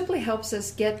 simply helps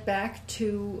us get back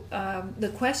to the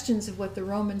questions of what the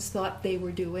Romans thought they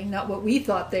were doing, not what we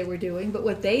thought they were doing, but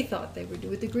what they thought they were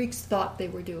doing, what the Greeks thought they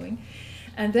were doing.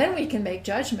 And then we can make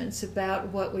judgments about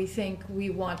what we think we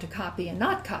want to copy and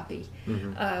not copy.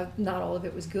 Not all of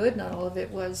it was good, not all of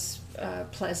it was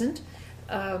pleasant.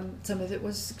 Some of it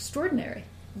was extraordinary.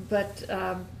 But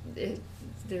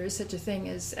there is such a thing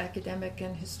as academic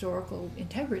and historical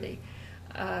integrity.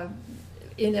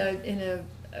 In a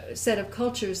set of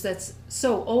cultures that's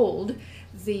so old,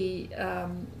 the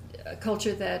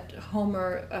culture that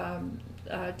Homer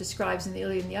describes in the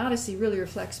Iliad and the Odyssey really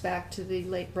reflects back to the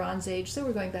late Bronze Age, so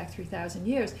we're going back 3,000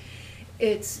 years.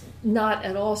 It's not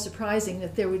at all surprising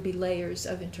that there would be layers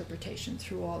of interpretation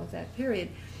through all of that period.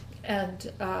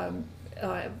 And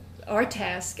our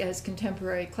task as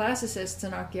contemporary classicists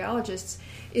and archaeologists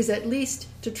is at least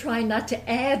to try not to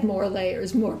add more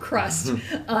layers, more crust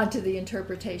onto the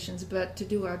interpretations, but to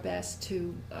do our best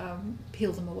to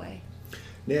peel them away.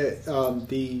 Now,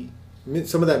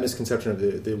 some of that misconception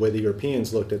of the way the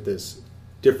Europeans looked at this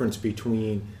difference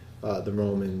between the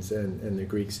Romans and the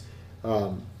Greeks,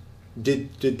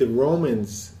 did the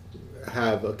Romans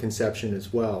have a conception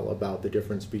as well about the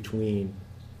difference between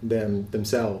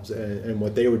themselves and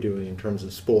what they were doing in terms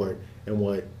of sport and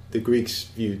what the Greeks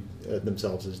viewed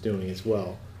themselves as doing as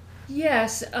well?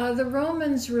 Yes, the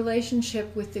Romans'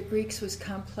 relationship with the Greeks was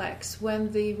complex.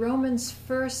 When the Romans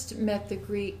first met the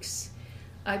Greeks,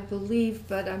 I believe,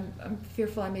 but I'm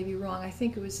fearful I may be wrong, I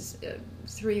think it was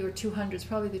 300 or 200s,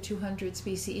 probably the 200s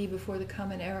BCE, before the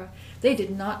Common Era. They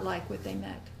did not like what they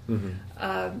met.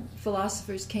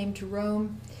 Philosophers came to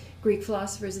Rome, Greek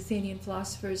philosophers, Athenian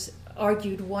philosophers,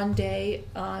 argued one day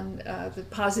on the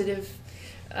positive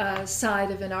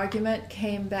side of an argument,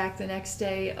 came back the next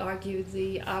day, argued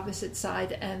the opposite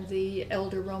side, and the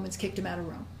elder Romans kicked him out of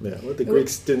Rome. Yeah, well, the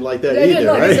Greeks didn't like that they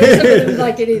either, didn't right? Some of them didn't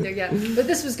like it either, yeah. But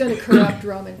this was going to corrupt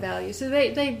Roman values. So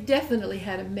they definitely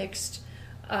had a mixed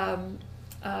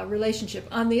relationship.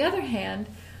 On the other hand,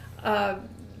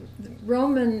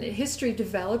 Roman history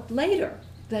developed later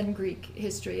than Greek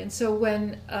history. And so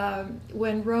when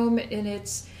Rome, in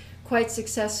its quite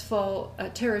successful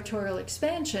territorial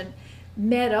expansion,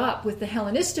 met up with the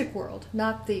Hellenistic world,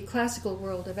 not the classical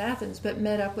world of Athens, but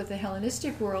met up with the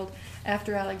Hellenistic world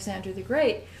after Alexander the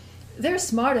Great, they're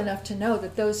smart enough to know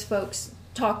that those folks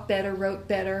talked better, wrote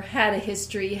better, had a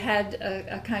history, had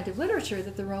a kind of literature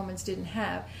that the Romans didn't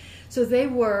have. So they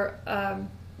were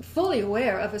fully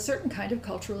aware of a certain kind of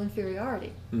cultural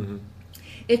inferiority. Mm-hmm.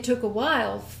 It took a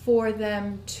while for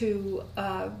them to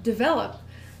develop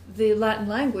the Latin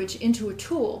language into a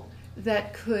tool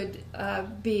that could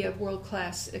be a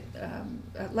world-class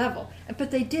level.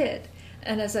 But they did.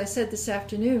 And as I said this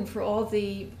afternoon, for all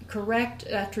the correct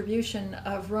attribution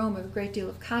of Rome of a great deal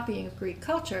of copying of Greek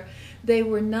culture, they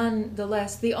were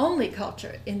nonetheless the only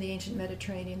culture in the ancient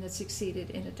Mediterranean that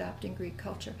succeeded in adopting Greek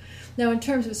culture. Now, in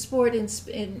terms of sport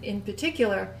in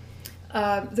particular,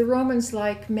 the Romans,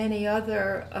 like many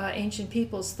other ancient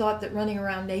peoples, thought that running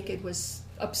around naked was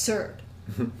absurd.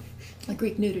 Like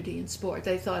Greek nudity in sport.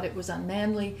 They thought it was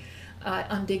unmanly,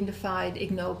 undignified,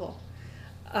 ignoble.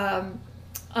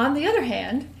 On the other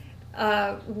hand,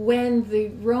 when the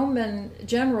Roman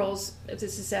generals,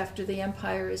 this is after the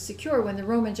empire is secure, when the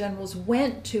Roman generals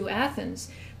went to Athens,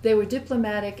 they were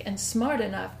diplomatic and smart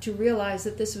enough to realize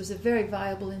that this was a very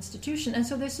viable institution, and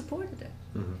so they supported it.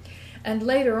 Mm-hmm. And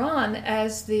later on,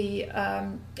 as the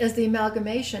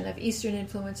amalgamation of Eastern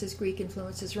influences, Greek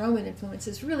influences, Roman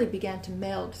influences really began to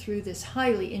meld through this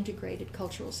highly integrated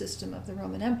cultural system of the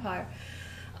Roman Empire,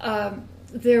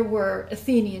 there were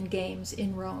Athenian games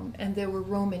in Rome, and there were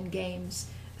Roman games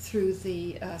through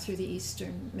the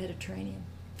Eastern Mediterranean.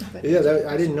 Yeah,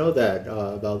 I didn't know that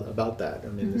about that. I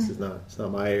mean, it's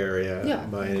not my area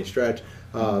by any stretch,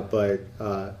 but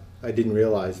I didn't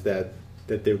realize that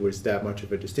there was that much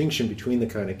of a distinction between the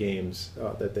kind of games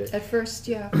that they. At first,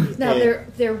 yeah. Now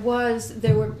there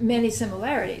were many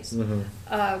similarities,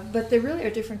 but there really are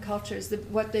different cultures.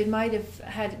 What they might have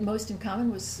had most in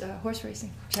common was horse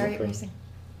racing, chariot racing.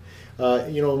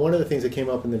 One of the things that came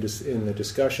up in the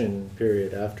discussion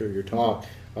period after your talk,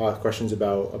 questions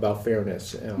about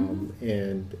fairness,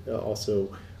 and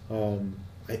also, and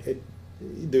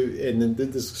then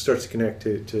this starts to connect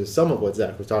to some of what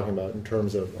Zach was talking about in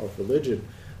terms of religion,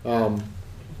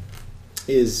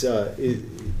 is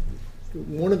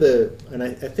one of the, and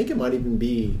I think it might even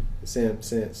be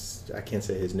I can't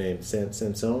say his name,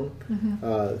 Samson,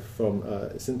 from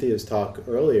Cynthia's talk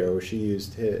earlier, where she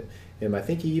used him. I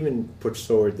think he even puts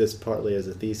forward this partly as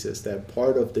a thesis, that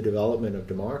part of the development of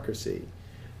democracy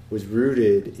was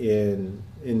rooted in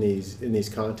these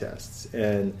contests,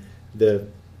 and the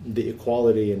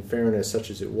equality and fairness,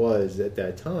 such as it was at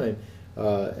that time,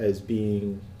 as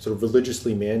being sort of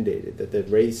religiously mandated, that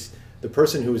the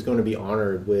person who was going to be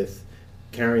honored with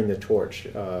carrying the torch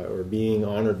or being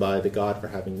honored by the god for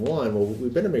having won, well, we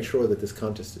better make sure that this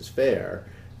contest is fair,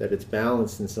 that it's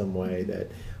balanced in some way,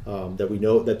 that we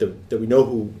know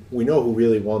who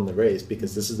really won the race,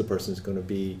 because this is the person who's going to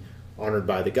be honored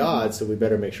by the gods, so we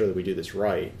better make sure that we do this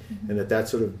right, and that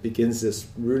sort of begins this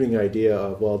rooting idea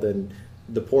of, well, then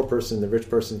the poor person, the rich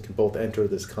person can both enter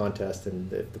this contest,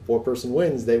 and if the poor person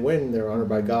wins, they win, they're honored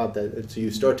by God. So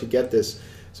you start to get this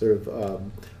sort of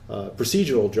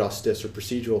procedural justice or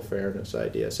procedural fairness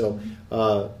idea. So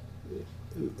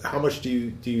how much do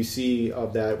you see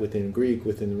of that within Greek,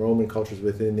 within Roman cultures,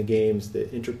 within the games, the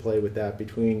interplay with that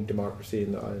between democracy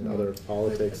and other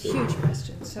politics? A huge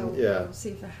question. So we'll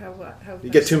see how you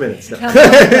get 2 minutes now.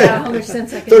 How much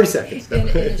sense I can 30 seconds in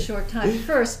a short time.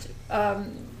 First,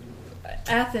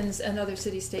 Athens and other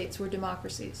city-states were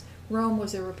democracies. Rome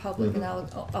was a republic, an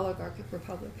oligarchic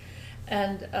republic.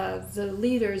 And the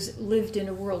leaders lived in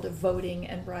a world of voting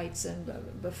and rights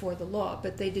and before the law,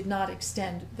 but they did not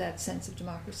extend that sense of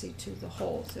democracy to the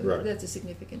whole. So that's a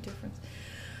significant difference.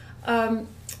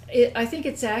 I think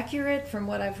it's accurate from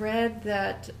what I've read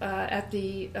that at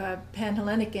the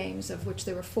Pan-Hellenic Games, of which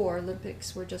there were 4,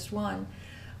 Olympics were just one,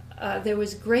 there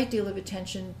was a great deal of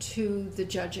attention to the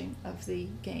judging of the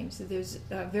games. There's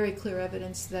very clear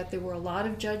evidence that there were a lot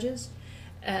of judges,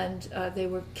 and they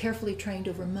were carefully trained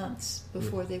over months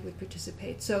before they would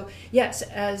participate. So yes,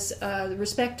 as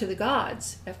respect to the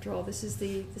gods, after all, this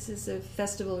is a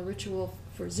festival, a ritual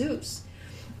for Zeus,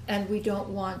 and we don't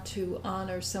want to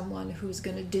honor someone who's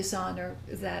going to dishonor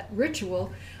that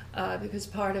ritual, because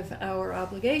part of our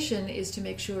obligation is to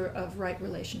make sure of right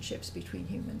relationships between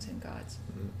humans and gods.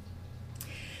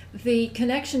 The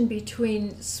connection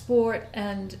between sport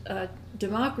and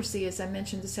democracy, as I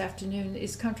mentioned this afternoon,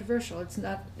 is controversial. It's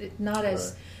not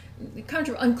as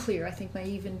unclear, I think, may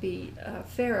even be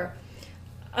fairer.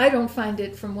 I don't find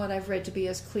it, from what I've read, to be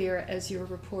as clear as your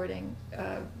reporting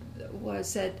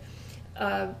was. That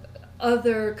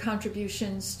Other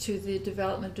contributions to the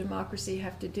development of democracy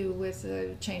have to do with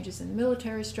changes in the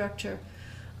military structure.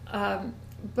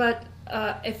 But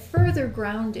a further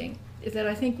grounding that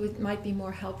I think might be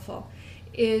more helpful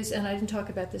is, and I didn't talk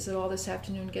about this at all this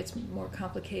afternoon, it gets more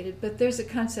complicated, but there's a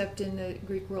concept in the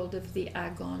Greek world of the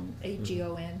agon,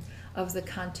 A-G-O-N, of the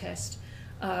contest.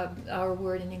 Our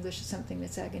word in English is something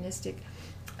that's agonistic.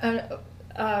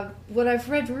 What I've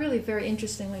read really very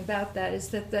interestingly about that is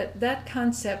that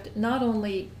concept not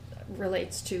only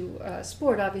relates to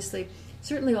sport, obviously,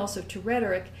 certainly also to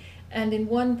rhetoric, and in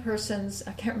one person's,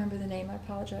 I can't remember the name, I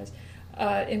apologize,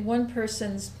 in one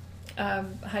person's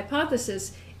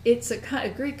hypothesis, it's a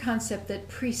Greek concept that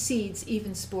precedes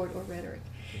even sport or rhetoric,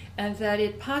 and that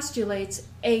it postulates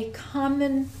a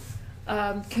common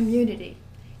community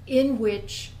in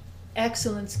which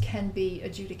excellence can be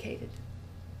adjudicated.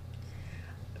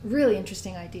 Really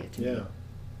interesting idea to me.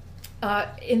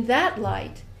 In that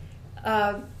light,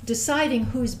 deciding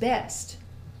who's best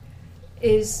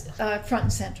is front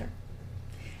and center,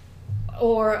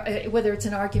 or whether it's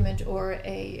an argument or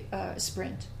a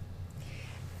sprint.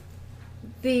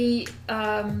 The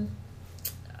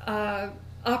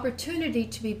opportunity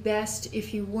to be best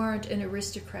if you weren't an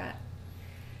aristocrat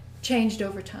changed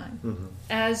over time. Mm-hmm.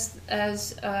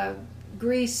 As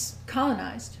Greece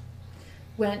colonized,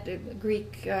 when the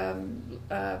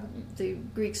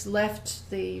Greeks left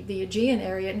the Aegean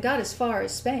area and got as far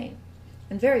as Spain,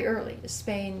 and very early,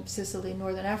 Spain, Sicily,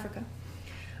 northern Africa.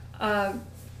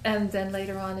 And then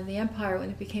later on in the empire,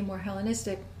 when it became more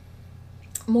Hellenistic,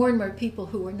 more and more people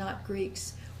who were not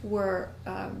Greeks were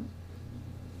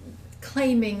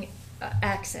claiming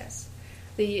access.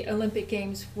 The Olympic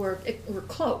Games were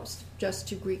closed just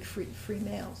to Greek free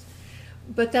males.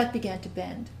 But that began to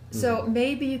bend. Mm-hmm. So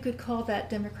maybe you could call that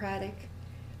democratic.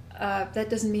 That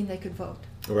doesn't mean they could vote.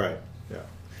 Right, yeah.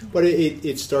 But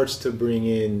it starts to bring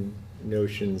in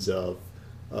notions of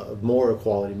more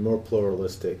equality, more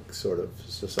pluralistic sort of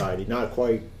society. Not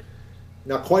quite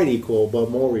equal,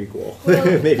 but more equal, well,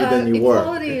 maybe than you were.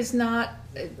 Equality is not.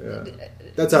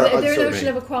 That's our their notion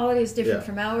of equality is different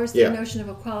from ours. Their Yeah. notion of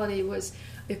equality was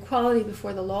equality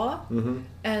before the law, mm-hmm.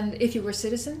 and if you were a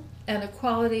citizen, and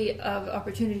equality of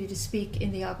opportunity to speak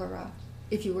in the agora,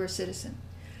 if you were a citizen.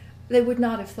 They would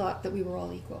not have thought that we were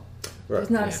all equal. Right. There's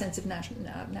not a sense of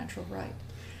natural right.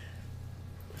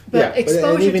 But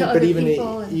exposure to other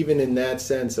people. Even in that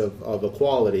sense of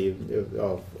equality,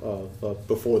 of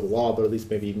before the law, but at least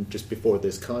maybe even just before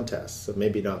this contest. So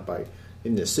maybe not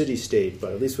in the city-state,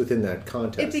 but at least within that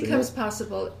context. It becomes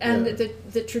possible. And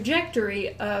the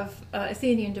trajectory of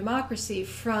Athenian democracy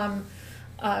from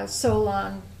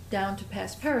Solon down to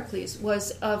past Pericles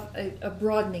was of a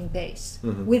broadening base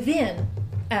mm-hmm. within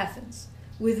Athens,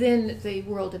 within the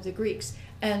world of the Greeks,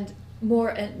 and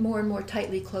more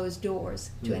tightly closed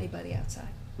doors to anybody outside.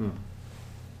 Mm.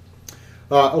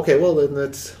 Okay, well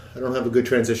then I don't have a good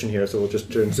transition here, so we'll just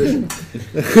transition.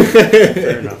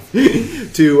 Fair enough.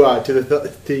 to the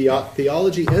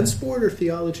theology and sport, or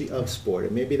theology of sport,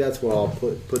 and maybe that's where I'll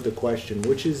put the question.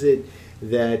 Which is it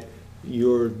that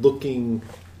you're looking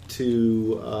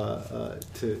to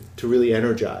really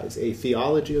energize? A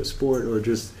theology of sport, or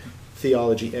just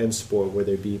theology and sport, where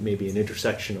there be maybe an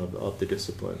intersection of the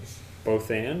disciplines?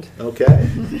 Both and. Okay.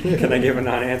 Can I give a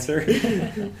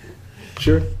non-answer?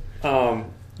 Sure.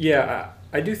 Yeah,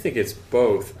 I do think it's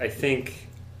both. I think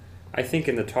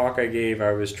in the talk I gave,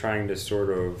 I was trying to sort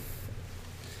of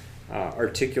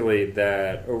articulate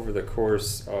that over the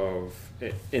course of,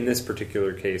 in this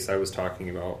particular case, I was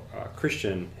talking about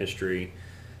Christian history.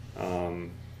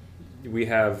 We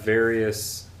have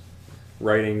various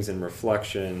writings and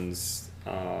reflections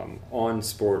on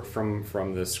sport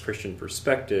from this Christian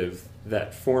perspective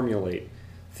that formulate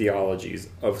theologies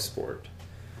of sport.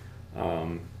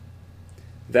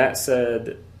 That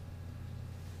said,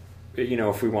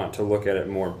 if we want to look at it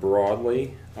more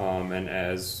broadly, and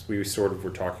as we sort of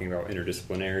were talking about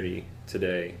interdisciplinarity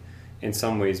today, in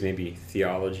some ways maybe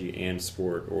theology and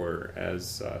sport, or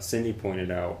as Cindy pointed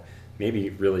out,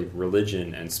 maybe really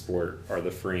religion and sport are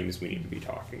the frames we need to be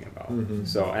talking about. Mm-hmm.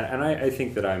 So, and I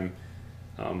think that I'm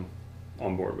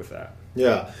on board with that.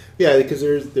 Yeah, because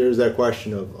there's that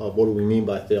question of what do we mean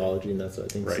by theology, and that's, I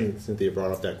think, right. Cynthia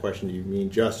brought up that question. Do you mean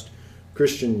just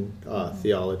Christian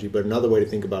theology? But another way to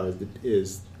think about it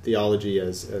is theology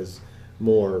as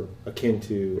more akin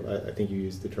to, I think you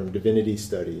used the term divinity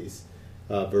studies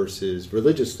versus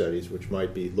religious studies, which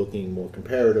might be looking more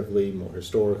comparatively, more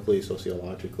historically,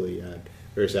 sociologically at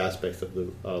various aspects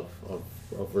of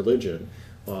religion,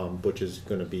 which is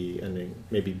going to be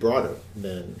maybe broader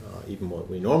than even what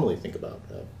we normally think about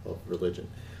of religion.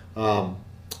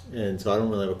 and so I don't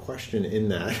really have a question in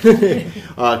that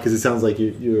because it sounds like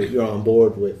you're on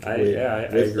board with. I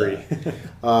agree.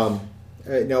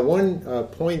 Now, one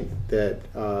point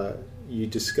that you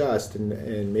discussed,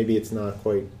 and maybe it's not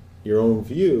quite your own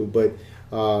view, but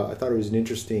I thought it was an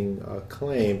interesting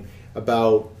claim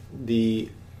about the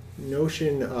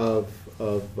notion of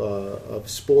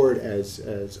sport as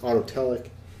autotelic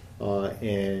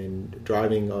and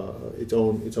driving its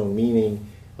own meaning,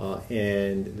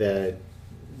 and that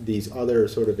these other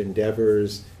sort of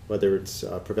endeavors, whether it's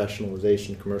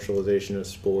professionalization, commercialization of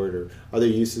sport, or other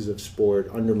uses of sport,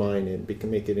 undermine it, can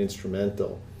make it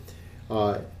instrumental.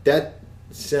 That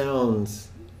sounds.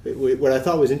 What I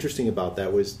thought was interesting about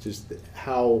that was just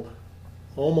how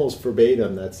almost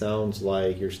verbatim that sounds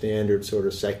like your standard sort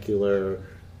of secular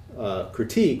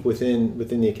critique within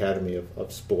the Academy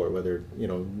of Sport, whether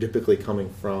typically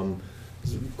coming from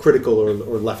critical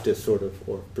or leftist sort of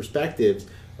or perspectives.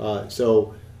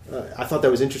 So I thought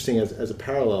that was interesting as a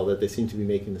parallel, that they seem to be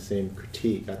making the same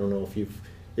critique. I don't know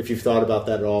if you've thought about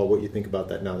that at all, what you think about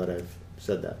that now that I've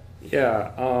said that.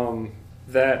 Yeah,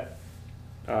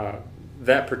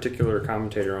 that particular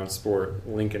commentator on sport,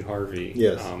 Lincoln Harvey.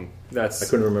 Yes, I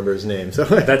couldn't remember his name. So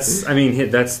that's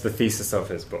the thesis of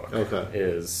his book. Okay,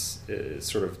 is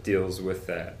sort of deals with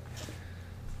that.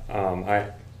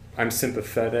 I'm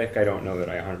sympathetic. I don't know that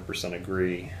I 100%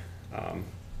 agree.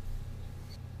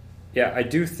 Yeah, I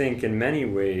do think in many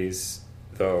ways,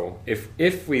 though,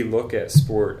 if we look at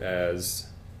sport as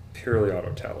purely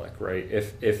autotelic, right?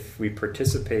 If we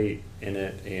participate in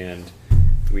it and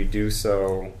we do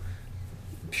so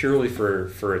purely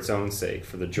for its own sake,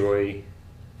 for the joy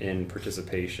in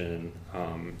participation,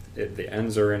 the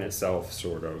ends are in itself,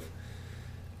 sort of.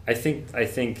 I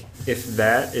think if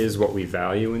that is what we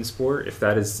value in sport, if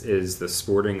that is the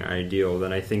sporting ideal,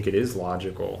 then I think it is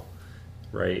logical,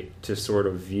 right, to sort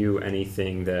of view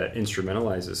anything that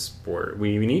instrumentalizes sport.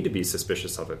 We need to be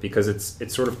suspicious of it because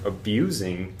it's sort of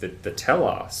abusing the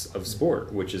telos of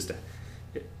sport, which is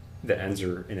the ends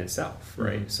are in itself,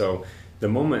 right? Mm-hmm. So the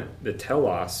moment the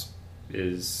telos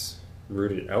is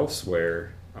rooted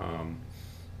elsewhere,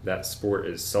 that sport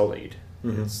is sullied.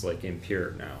 Mm-hmm. It's like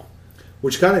impure now.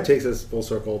 Which kind of takes us full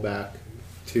circle back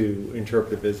to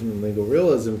interpretivism and legal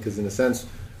realism, because in a sense,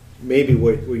 maybe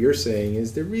what you're saying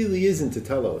is there really isn't a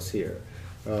telos here.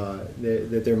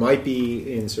 That there might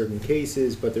be in certain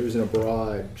cases, but there isn't a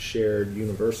broad, shared,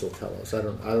 universal telos. I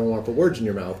don't want to put words in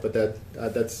your mouth, but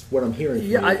that's what I'm hearing.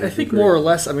 Yeah, I think more or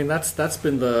less. I mean, that's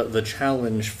been the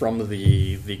challenge from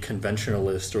the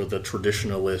conventionalist or the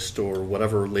traditionalist or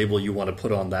whatever label you want to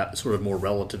put on that sort of more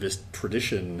relativist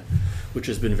tradition, which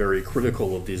has been very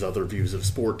critical of these other views of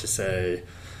sport, to say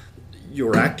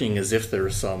you're acting as if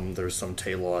there's some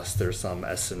telos, there's some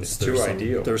essence,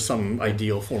 there's some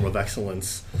ideal form of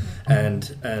excellence,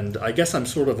 and I guess I'm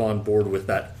sort of on board with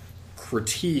that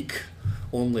critique.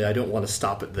 Only I don't want to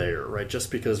stop it there, right?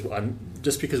 Just because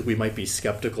we might be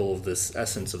skeptical of this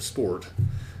essence of sport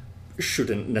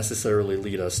shouldn't necessarily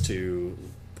lead us to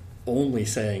only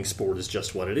saying sport is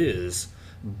just what it is.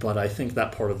 But I think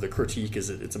that part of the critique is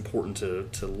it's important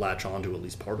to latch on to at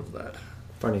least part of that.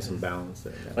 Finding some balance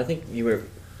there. Yeah. I think you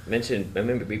mentioned. I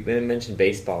remember we mentioned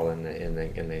baseball in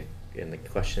the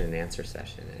question and answer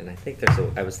session, and I think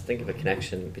I was thinking of a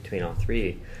connection between all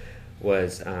three.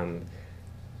 Was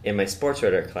in my sports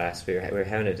writer class, we were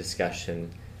having a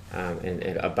discussion and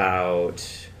about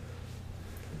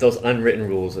those unwritten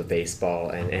rules of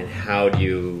baseball and how do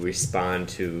you respond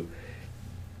to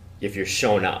if you're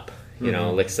shown up. You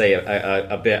know, like say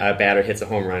a batter hits a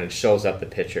home run and shows up the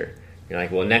pitcher. You're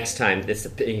like, well, next time he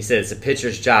said it's the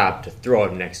pitcher's job to throw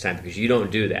him next time because you don't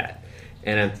do that.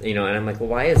 And I'm like, well,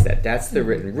 why is that? That's the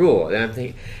written rule. And I'm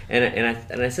thinking,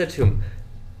 and I said to him,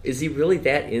 is he really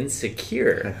that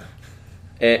insecure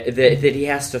that he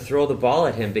has to throw the ball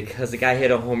at him because the guy hit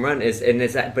a home run?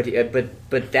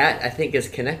 But that I think is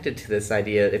connected to this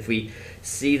idea. If we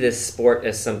see this sport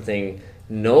as something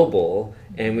noble,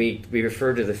 and we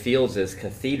refer to the fields as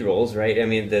cathedrals, right? I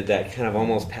mean, that kind of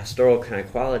almost pastoral kind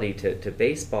of quality to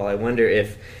baseball. I wonder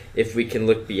if we can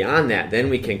look beyond that, then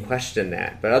we can question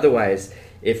that. But otherwise,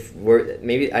 if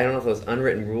maybe I don't know if those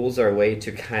unwritten rules are a way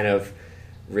to kind of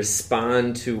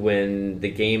respond to when the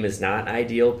game is not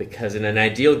ideal, because in an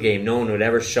ideal game, no one would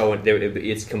ever show it.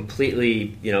 It's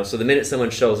completely, so the minute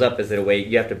someone shows up, is it a way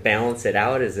you have to balance it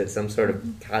out? Is it some sort of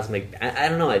cosmic? I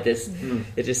don't know. It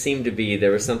just seemed to be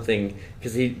there was something,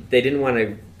 because they didn't want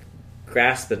to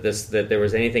grasp that there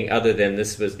was anything other than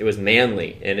it was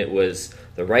manly and it was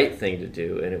the right thing to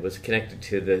do, and it was connected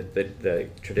to the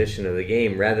tradition of the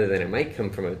game rather than it might come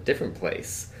from a different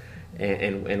place.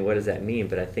 And what does that mean?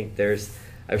 But I think there's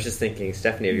I was just thinking,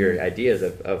 Stephanie, of your ideas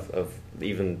of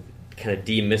even kind of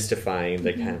demystifying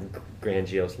the kind of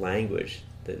grandiose language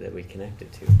that we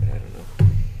connected to. But I don't know.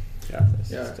 Yeah.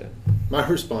 My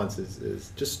response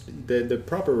is just the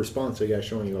proper response to a guy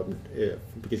showing you up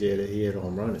because he hit a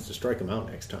home run is to strike him out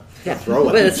next time. Yeah. Throw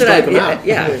it. That's strike him out.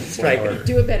 Yeah, strike him.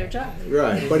 Do a better job.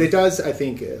 Right, but it does. I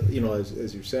think as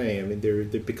you're saying, I mean, there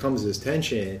becomes this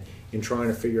tension in trying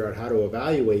to figure out how to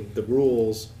evaluate the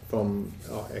rules from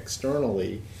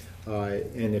externally,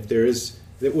 and if there is.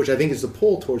 Which I think is the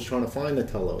pull towards trying to find the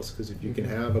telos, because if you can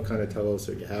have a kind of telos,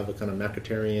 or you have a kind of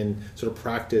Macatarian sort of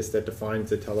practice that defines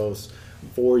the telos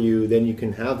for you, then you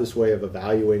can have this way of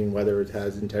evaluating whether it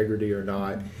has integrity or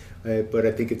not. But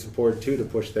I think it's important too to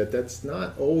push that's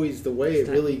not always the way it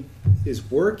really is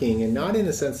working, and not in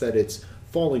the sense that it's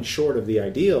falling short of the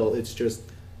ideal. It's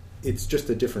just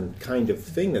a different kind of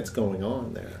thing that's going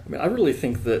on there. I mean, I really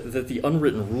think that the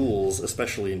unwritten rules,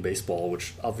 especially in baseball,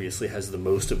 which obviously has the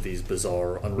most of these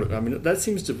bizarre unwritten, I mean, that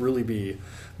seems to really be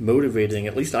motivating,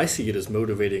 at least I see it as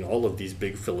motivating all of these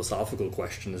big philosophical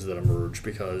questions that emerge,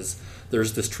 because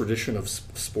there's this tradition of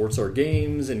sports are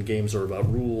games, and games are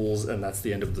about rules, and that's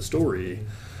the end of the story.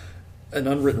 And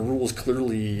unwritten rules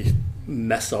clearly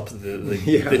mess up the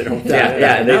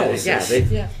analysis.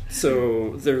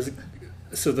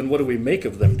 So then what do we make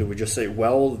of them? Do we just say,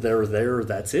 well, they're there,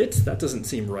 that's it? That doesn't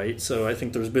seem right. So I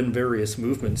think there's been various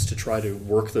movements to try to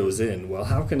work those in. Well,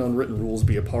 how can unwritten rules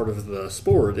be a part of the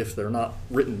sport if they're not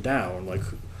written down? Like,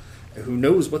 who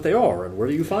knows what they are, and where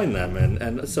do you find them?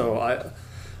 And so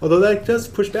Although that does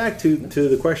push back to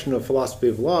the question of philosophy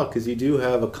of law, because you do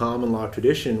have a common law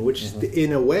tradition, which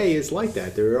in a way is like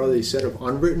that. There are these set of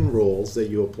unwritten rules that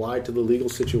you apply to the legal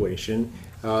situation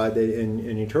and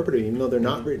interpret it, even though they're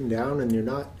not written down, and you're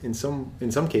not in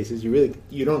some cases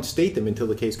you don't state them until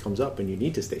the case comes up, and you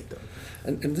need to state them.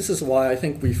 And this is why I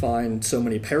think we find so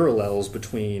many parallels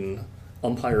between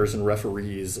umpires and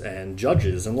referees and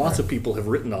judges, and lots of people have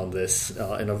written on this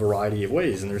in a variety of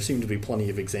ways, and there seem to be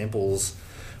plenty of examples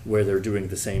where they're doing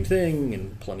the same thing,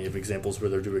 and plenty of examples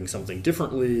where they're doing something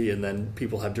differently, and then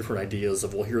people have different ideas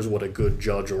of, well, here's what a good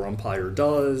judge or umpire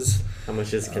does. How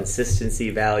much is consistency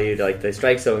valued? Like the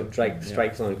strike zone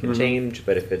can change,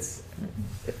 but if it's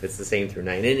the same through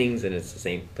 9 innings, and it's the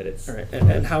same, but it's all right.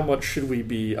 And how much should we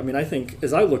be? I mean, I think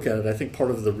as I look at it, I think part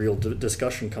of the real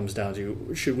discussion comes down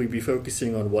to, should we be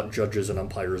focusing on what judges and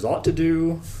umpires ought to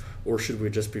do, or should we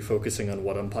just be focusing on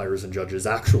what umpires and judges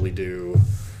actually do?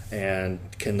 And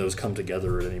can those come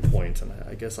together at any point? And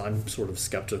I guess I'm sort of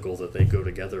skeptical that they go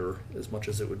together as much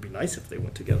as it would be nice if they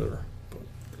went together. But.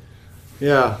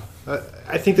 Yeah,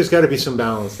 I think there's got to be some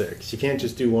balance there, because you can't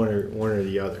just do one or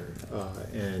the other.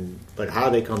 But how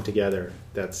they come together,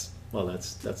 that's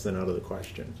another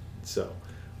question. So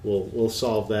we'll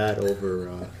solve that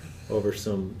over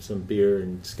some beer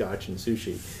and scotch and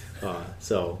sushi.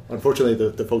 So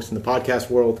unfortunately, the folks in the podcast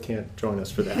world can't join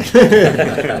us for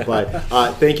that. But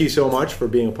thank you so much for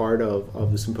being a part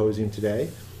of the symposium today.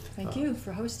 Thank you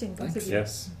for hosting, both of you.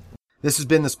 Yes. This has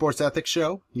been the Sports Ethics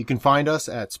Show. You can find us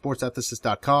at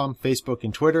sportsethicist.com, Facebook,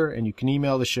 and Twitter, and you can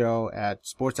email the show at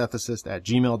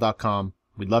sportsethicist@gmail.com.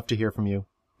 We'd love to hear from you.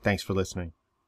 Thanks for listening.